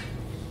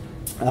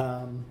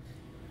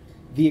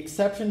 The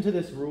exception to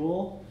this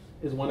rule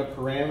is when a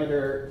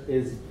parameter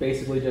is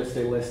basically just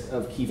a list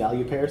of key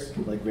value pairs,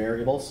 like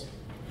variables.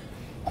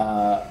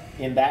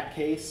 In that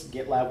case,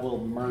 GitLab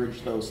will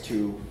merge those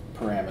two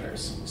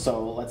parameters.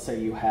 So let's say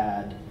you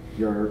had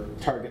your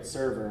target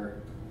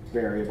server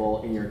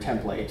variable in your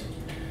template,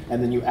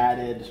 and then you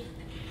added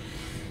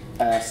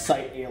a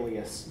site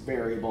alias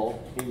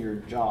variable in your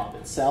job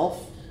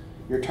itself.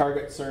 Your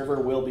target server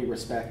will be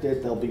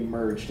respected. They'll be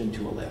merged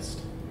into a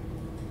list.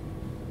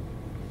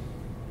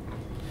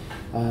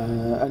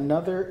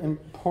 Another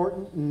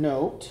important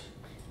note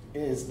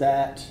is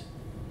that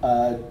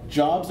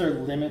jobs are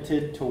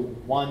limited to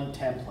one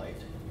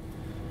template.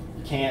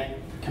 You can't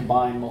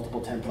combine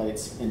multiple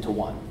templates into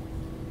one,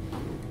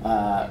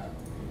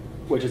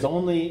 which is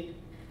only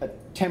a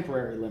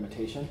temporary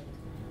limitation.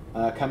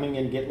 Coming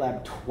in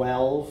GitLab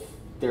 12,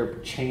 they're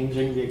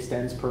changing the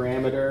extends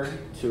parameter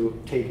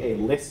to take a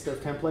list of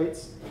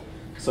templates.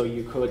 So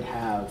you could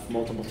have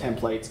multiple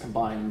templates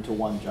combined into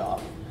one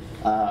job.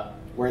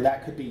 Where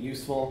that could be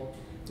useful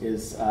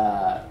is,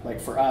 like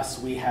for us,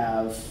 we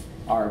have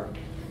our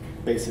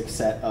basic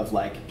set of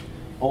like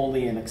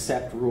only and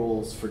except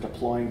rules for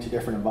deploying to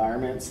different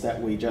environments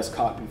that we just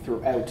copy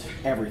throughout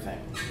everything.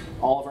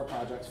 All of our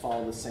projects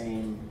follow the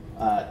same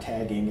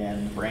tagging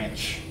and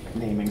branch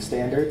naming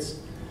standards.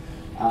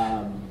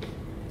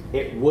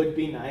 It would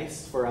be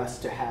nice for us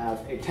to have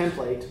a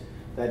template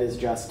that is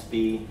just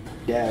the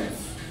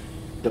dev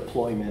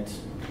deployment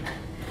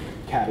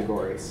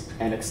categories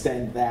and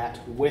extend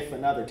that with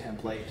another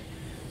template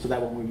so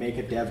that when we make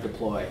a dev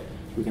deploy,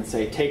 we can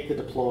say take the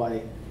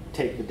deploy,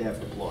 take the dev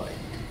deploy,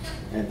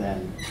 and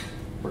then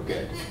we're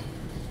good.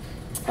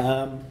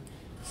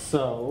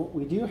 So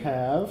we do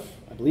have,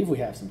 I believe we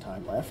have some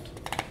time left.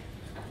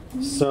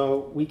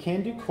 So we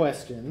can do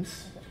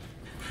questions,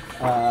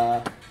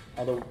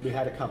 although we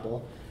had a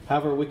couple.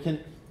 However, we can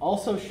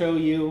also show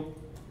you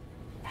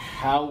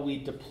how we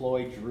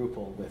deploy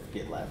Drupal with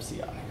GitLab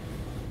CI.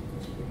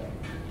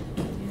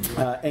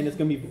 And it's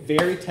going to be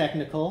very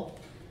technical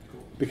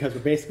because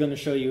we're basically going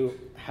to show you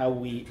how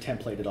we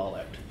template it all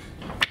out.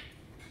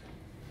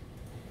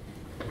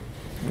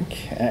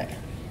 Okay.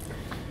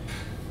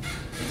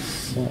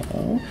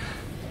 So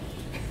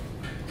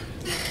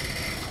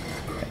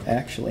I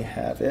actually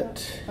have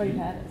it Oh, you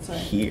had it, sorry.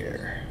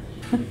 here.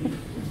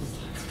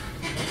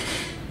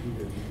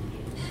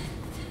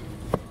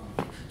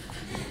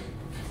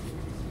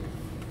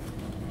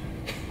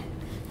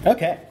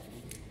 Okay.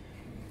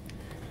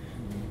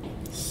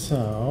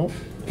 So,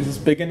 is this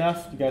big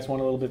enough? You guys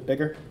want a little bit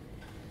bigger?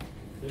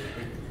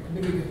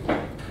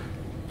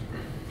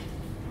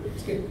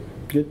 It's good.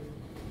 Good.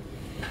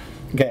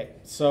 Okay,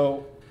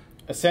 so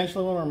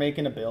essentially when we're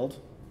making a build,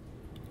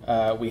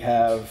 we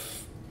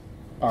have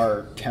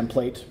our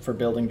template for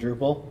building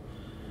Drupal,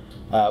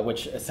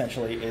 which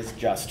essentially is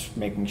just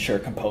making sure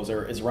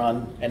Composer is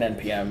run and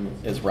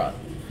NPM is run.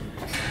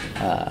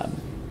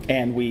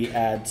 And we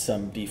add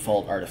some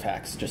default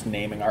artifacts, just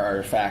naming our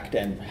artifact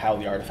and how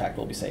the artifact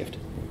will be saved.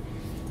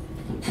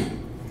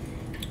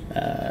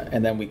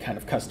 And then we kind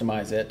of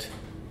customize it.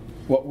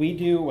 What we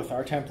do with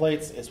our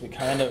templates is we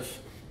kind of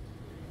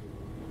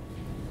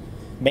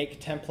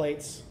make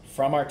templates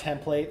from our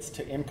templates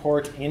to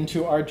import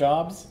into our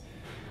jobs,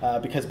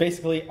 because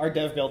basically our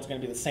dev build is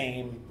going to be the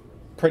same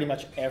pretty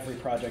much every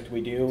project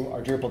we do.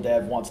 Our Drupal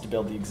dev wants to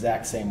build the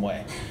exact same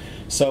way.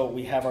 So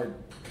we have our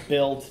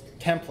build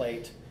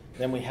template,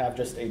 then we have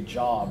just a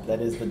job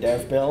that is the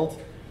dev build,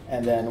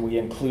 and then we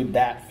include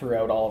that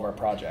throughout all of our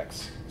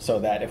projects so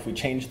that if we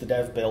change the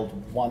dev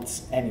build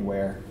once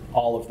anywhere,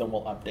 all of them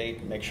will update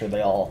and make sure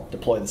they all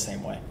deploy the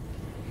same way.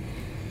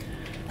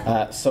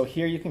 So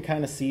here you can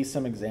kind of see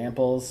some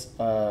examples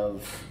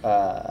of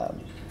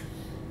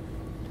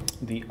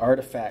the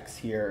artifacts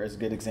here is a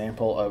good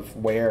example of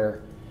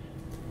where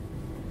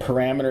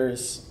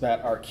parameters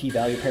that are key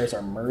value pairs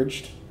are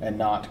merged and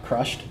not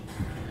crushed.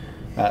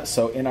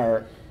 So in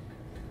our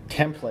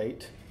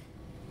template,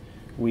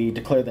 we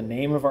declare the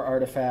name of our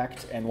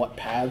artifact and what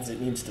paths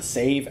it needs to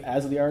save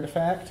as the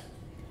artifact.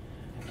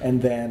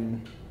 And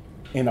then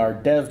in our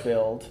dev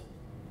build,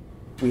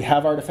 we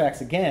have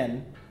artifacts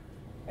again,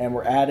 and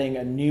we're adding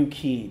a new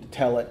key to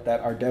tell it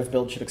that our dev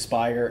build should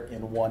expire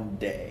in 1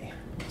 day.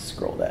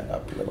 Scroll that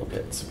up a little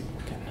bit so we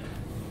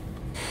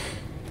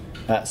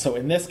can. So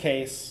in this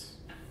case,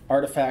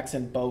 artifacts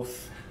in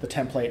both the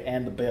template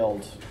and the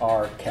build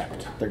are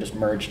kept. They're just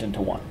merged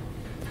into one.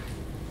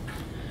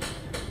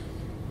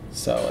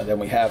 So, and then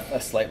we have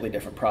a slightly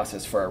different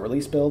process for our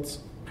release builds,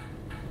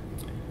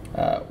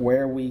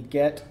 where we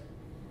get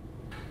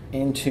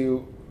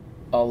into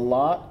a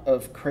lot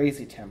of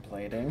crazy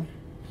templating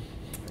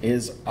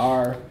is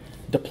our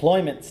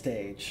deployment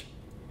stage.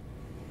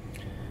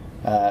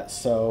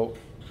 So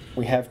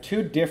we have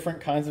two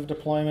different kinds of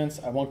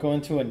deployments. I won't go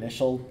into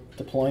initial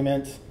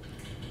deployment.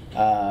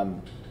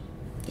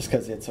 just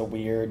because it's a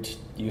weird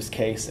use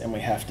case and we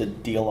have to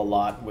deal a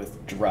lot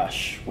with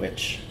Drush,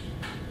 which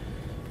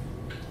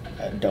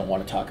I don't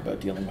want to talk about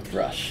dealing with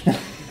Drush.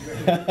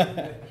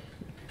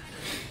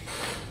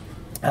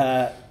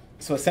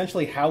 So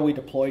essentially how we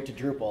deploy to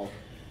Drupal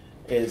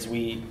is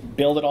we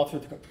build it all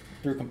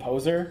through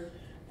Composer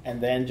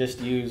and then just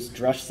use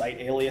Drush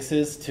site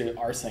aliases to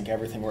rsync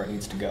everything where it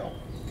needs to go.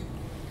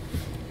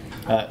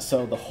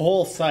 So the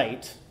whole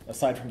site,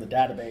 aside from the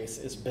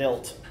database, is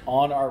built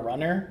on our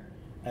runner,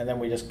 and then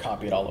we just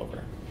copy it all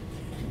over.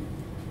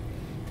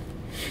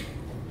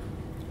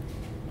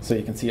 So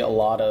you can see a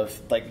lot of,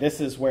 like,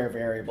 this is where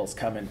variables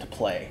come into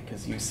play,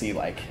 because you see,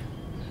 like,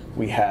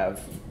 we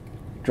have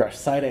Drush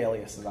site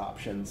aliases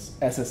options,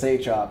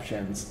 SSH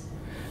options,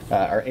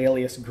 our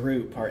alias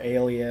group, our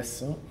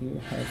alias,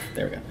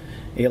 there we go,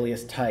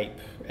 alias type,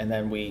 and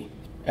then we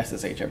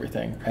SSH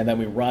everything. And then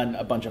we run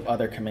a bunch of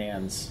other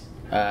commands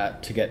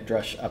to get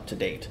Drush up to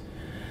date.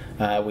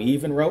 We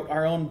even wrote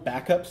our own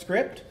backup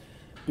script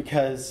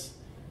because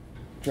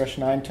Drush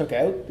 9 took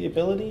out the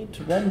ability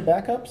to run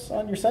backups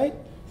on your site.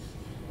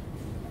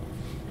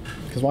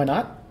 Because why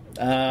not?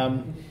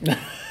 Drush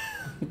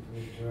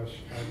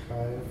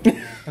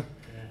archive.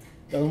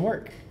 Doesn't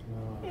work.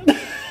 No.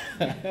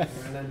 I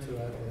ran into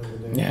that the other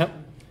day.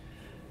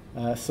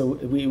 Yep. So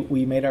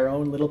we made our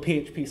own little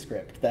PHP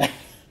script that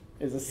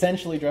is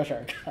essentially Drush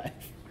archive.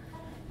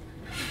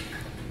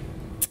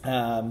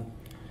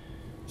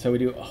 So we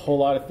do a whole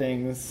lot of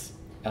things.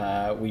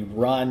 We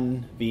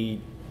run the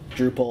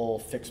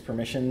Drupal fixed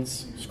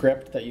permissions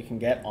script that you can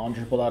get on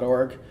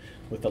Drupal.org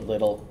with a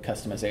little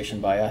customization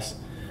by us.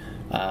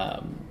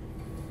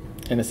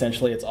 And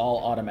essentially it's all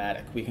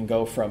automatic. We can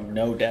go from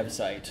no dev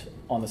site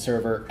on the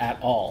server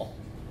at all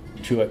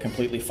to a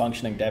completely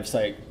functioning dev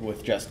site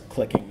with just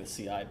clicking the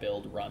CI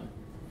build run.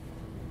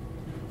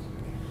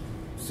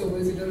 So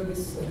where is it at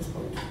this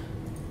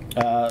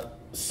point?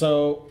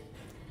 So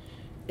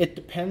it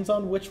depends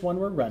on which one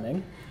we're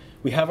running.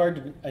 We have our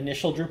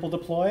initial Drupal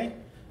deploy.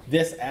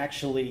 This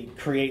actually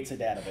creates a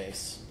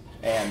database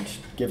and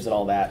gives it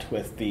all that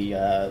with the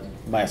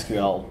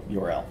MySQL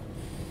URL.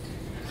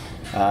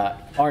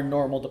 Our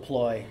normal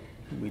deploy,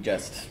 we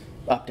just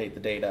update the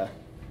data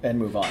and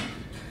move on.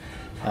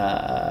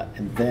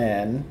 And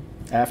then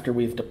after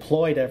we've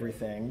deployed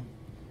everything,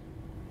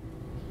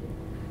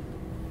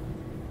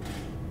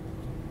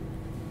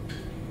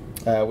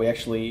 we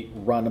actually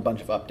run a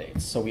bunch of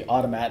updates. So we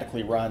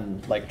automatically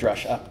run like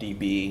Drush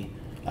updb.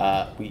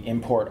 We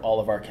import all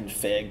of our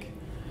config,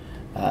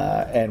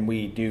 and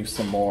we do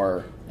some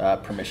more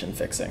permission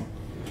fixing,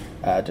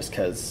 just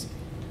because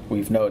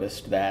we've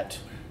noticed that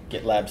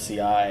GitLab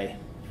CI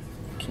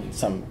can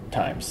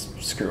sometimes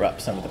screw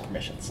up some of the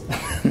permissions.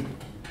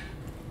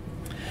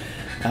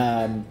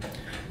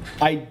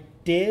 I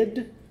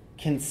did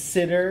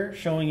consider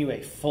showing you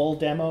a full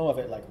demo of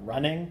it like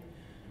running,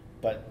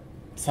 but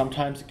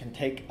sometimes it can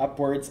take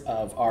upwards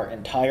of our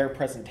entire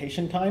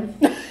presentation time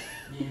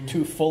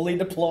to fully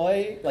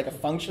deploy like a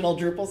functional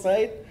Drupal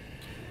site.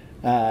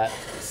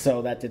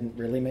 So that didn't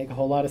really make a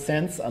whole lot of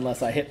sense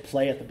unless I hit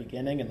play at the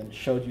beginning and then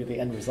showed you the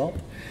end result.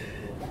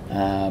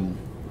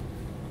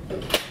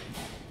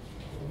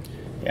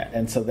 Yeah,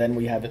 and so then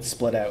we have it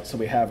split out. So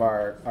we have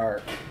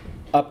our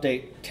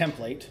update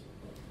template,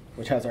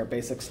 which has our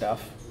basic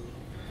stuff.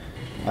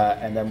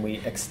 And then we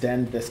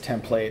extend this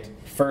template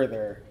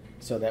further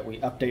so that we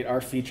update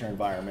our feature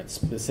environments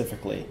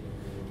specifically.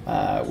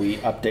 We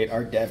update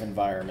our dev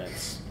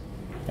environments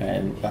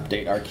and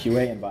update our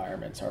QA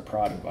environments, our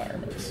prod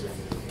environments.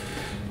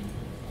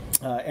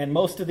 And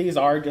most of these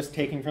are just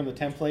taking from the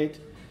template,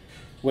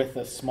 with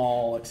a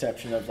small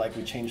exception of like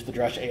we change the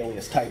Drush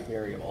alias type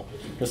variable,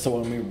 just so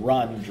when we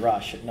run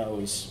Drush, it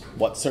knows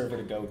what server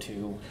to go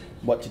to,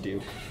 what to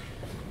do.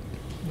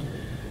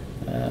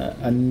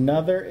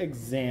 Another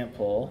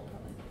example.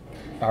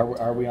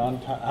 Are we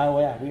on time? Oh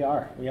yeah, we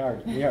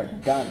are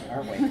done,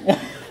 aren't we?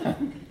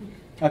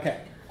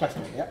 Okay,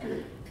 question. Yeah.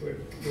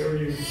 Where are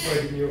you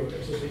writing your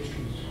SSH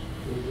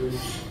keys?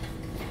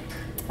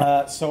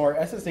 So our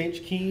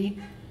SSH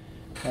key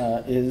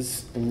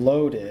is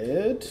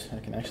loaded. I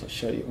can actually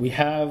show you.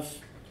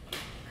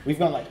 We've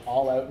gone like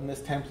all out in this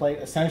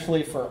template.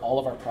 Essentially, for all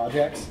of our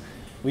projects,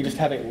 we just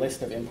have a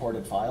list of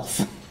imported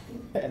files,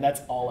 and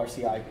that's all our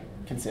CI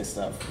consists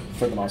of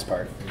for the most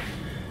part.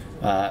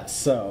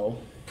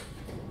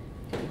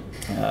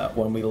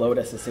 When we load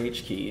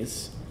SSH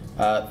keys,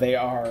 they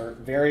are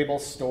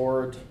variables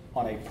stored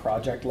on a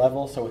project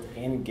level. So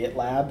within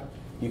GitLab,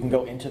 you can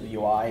go into the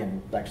UI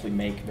and actually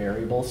make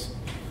variables.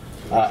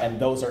 And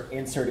those are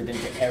inserted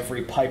into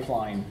every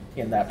pipeline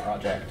in that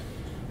project,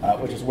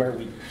 which is where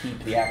we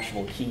keep the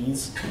actual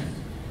keys.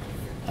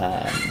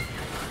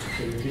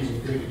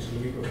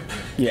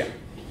 Yeah.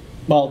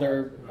 Well,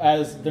 they're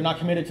not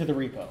committed to the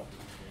repo.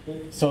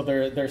 So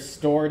they're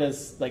stored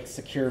as like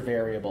secure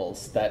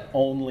variables that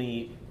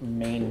only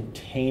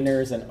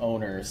maintainers and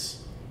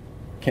owners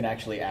can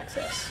actually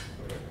access.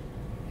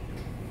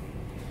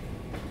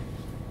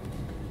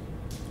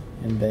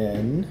 And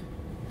then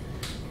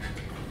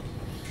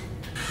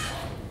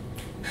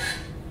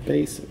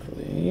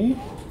basically,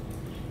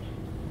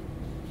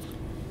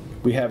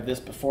 we have this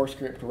before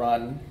script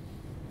run,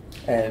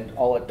 and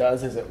all it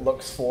does is it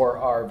looks for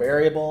our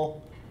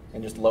variable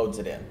and just loads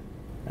it in.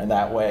 And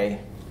that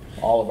way,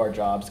 all of our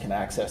jobs can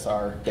access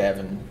our dev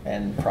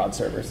and prod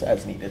servers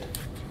as needed.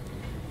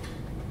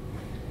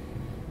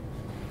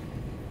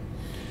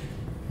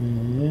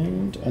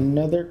 And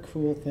another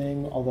cool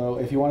thing, although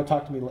if you want to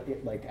talk to me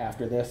like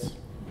after this,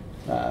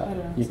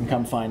 you can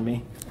come find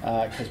me,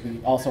 because we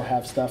also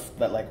have stuff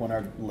that, like, when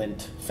our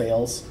lint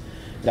fails,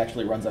 it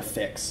actually runs a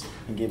fix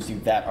and gives you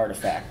that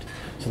artifact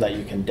so that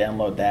you can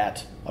download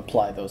that,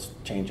 apply those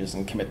changes,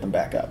 and commit them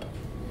back up.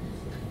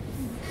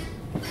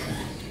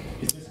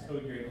 Is this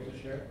code you're able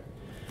to share?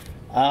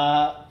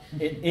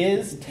 It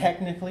is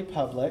technically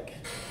public.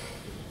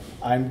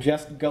 I'm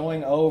just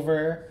going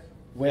over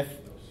with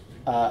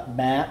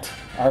Matt,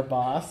 our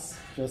boss,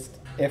 just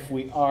if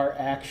we are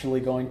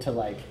actually going to,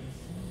 like,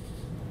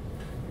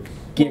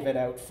 give it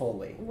out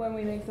fully. When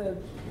we make the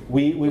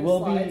We will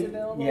slides be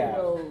available, yeah.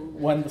 we'll-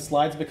 When the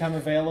slides become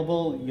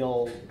available,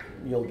 you'll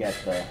get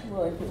the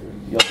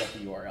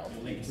URL.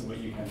 Link to what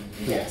you can.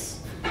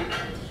 Yes.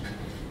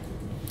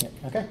 Yeah.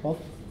 Okay. Well,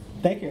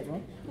 thank you,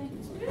 everyone.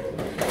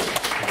 Thanks.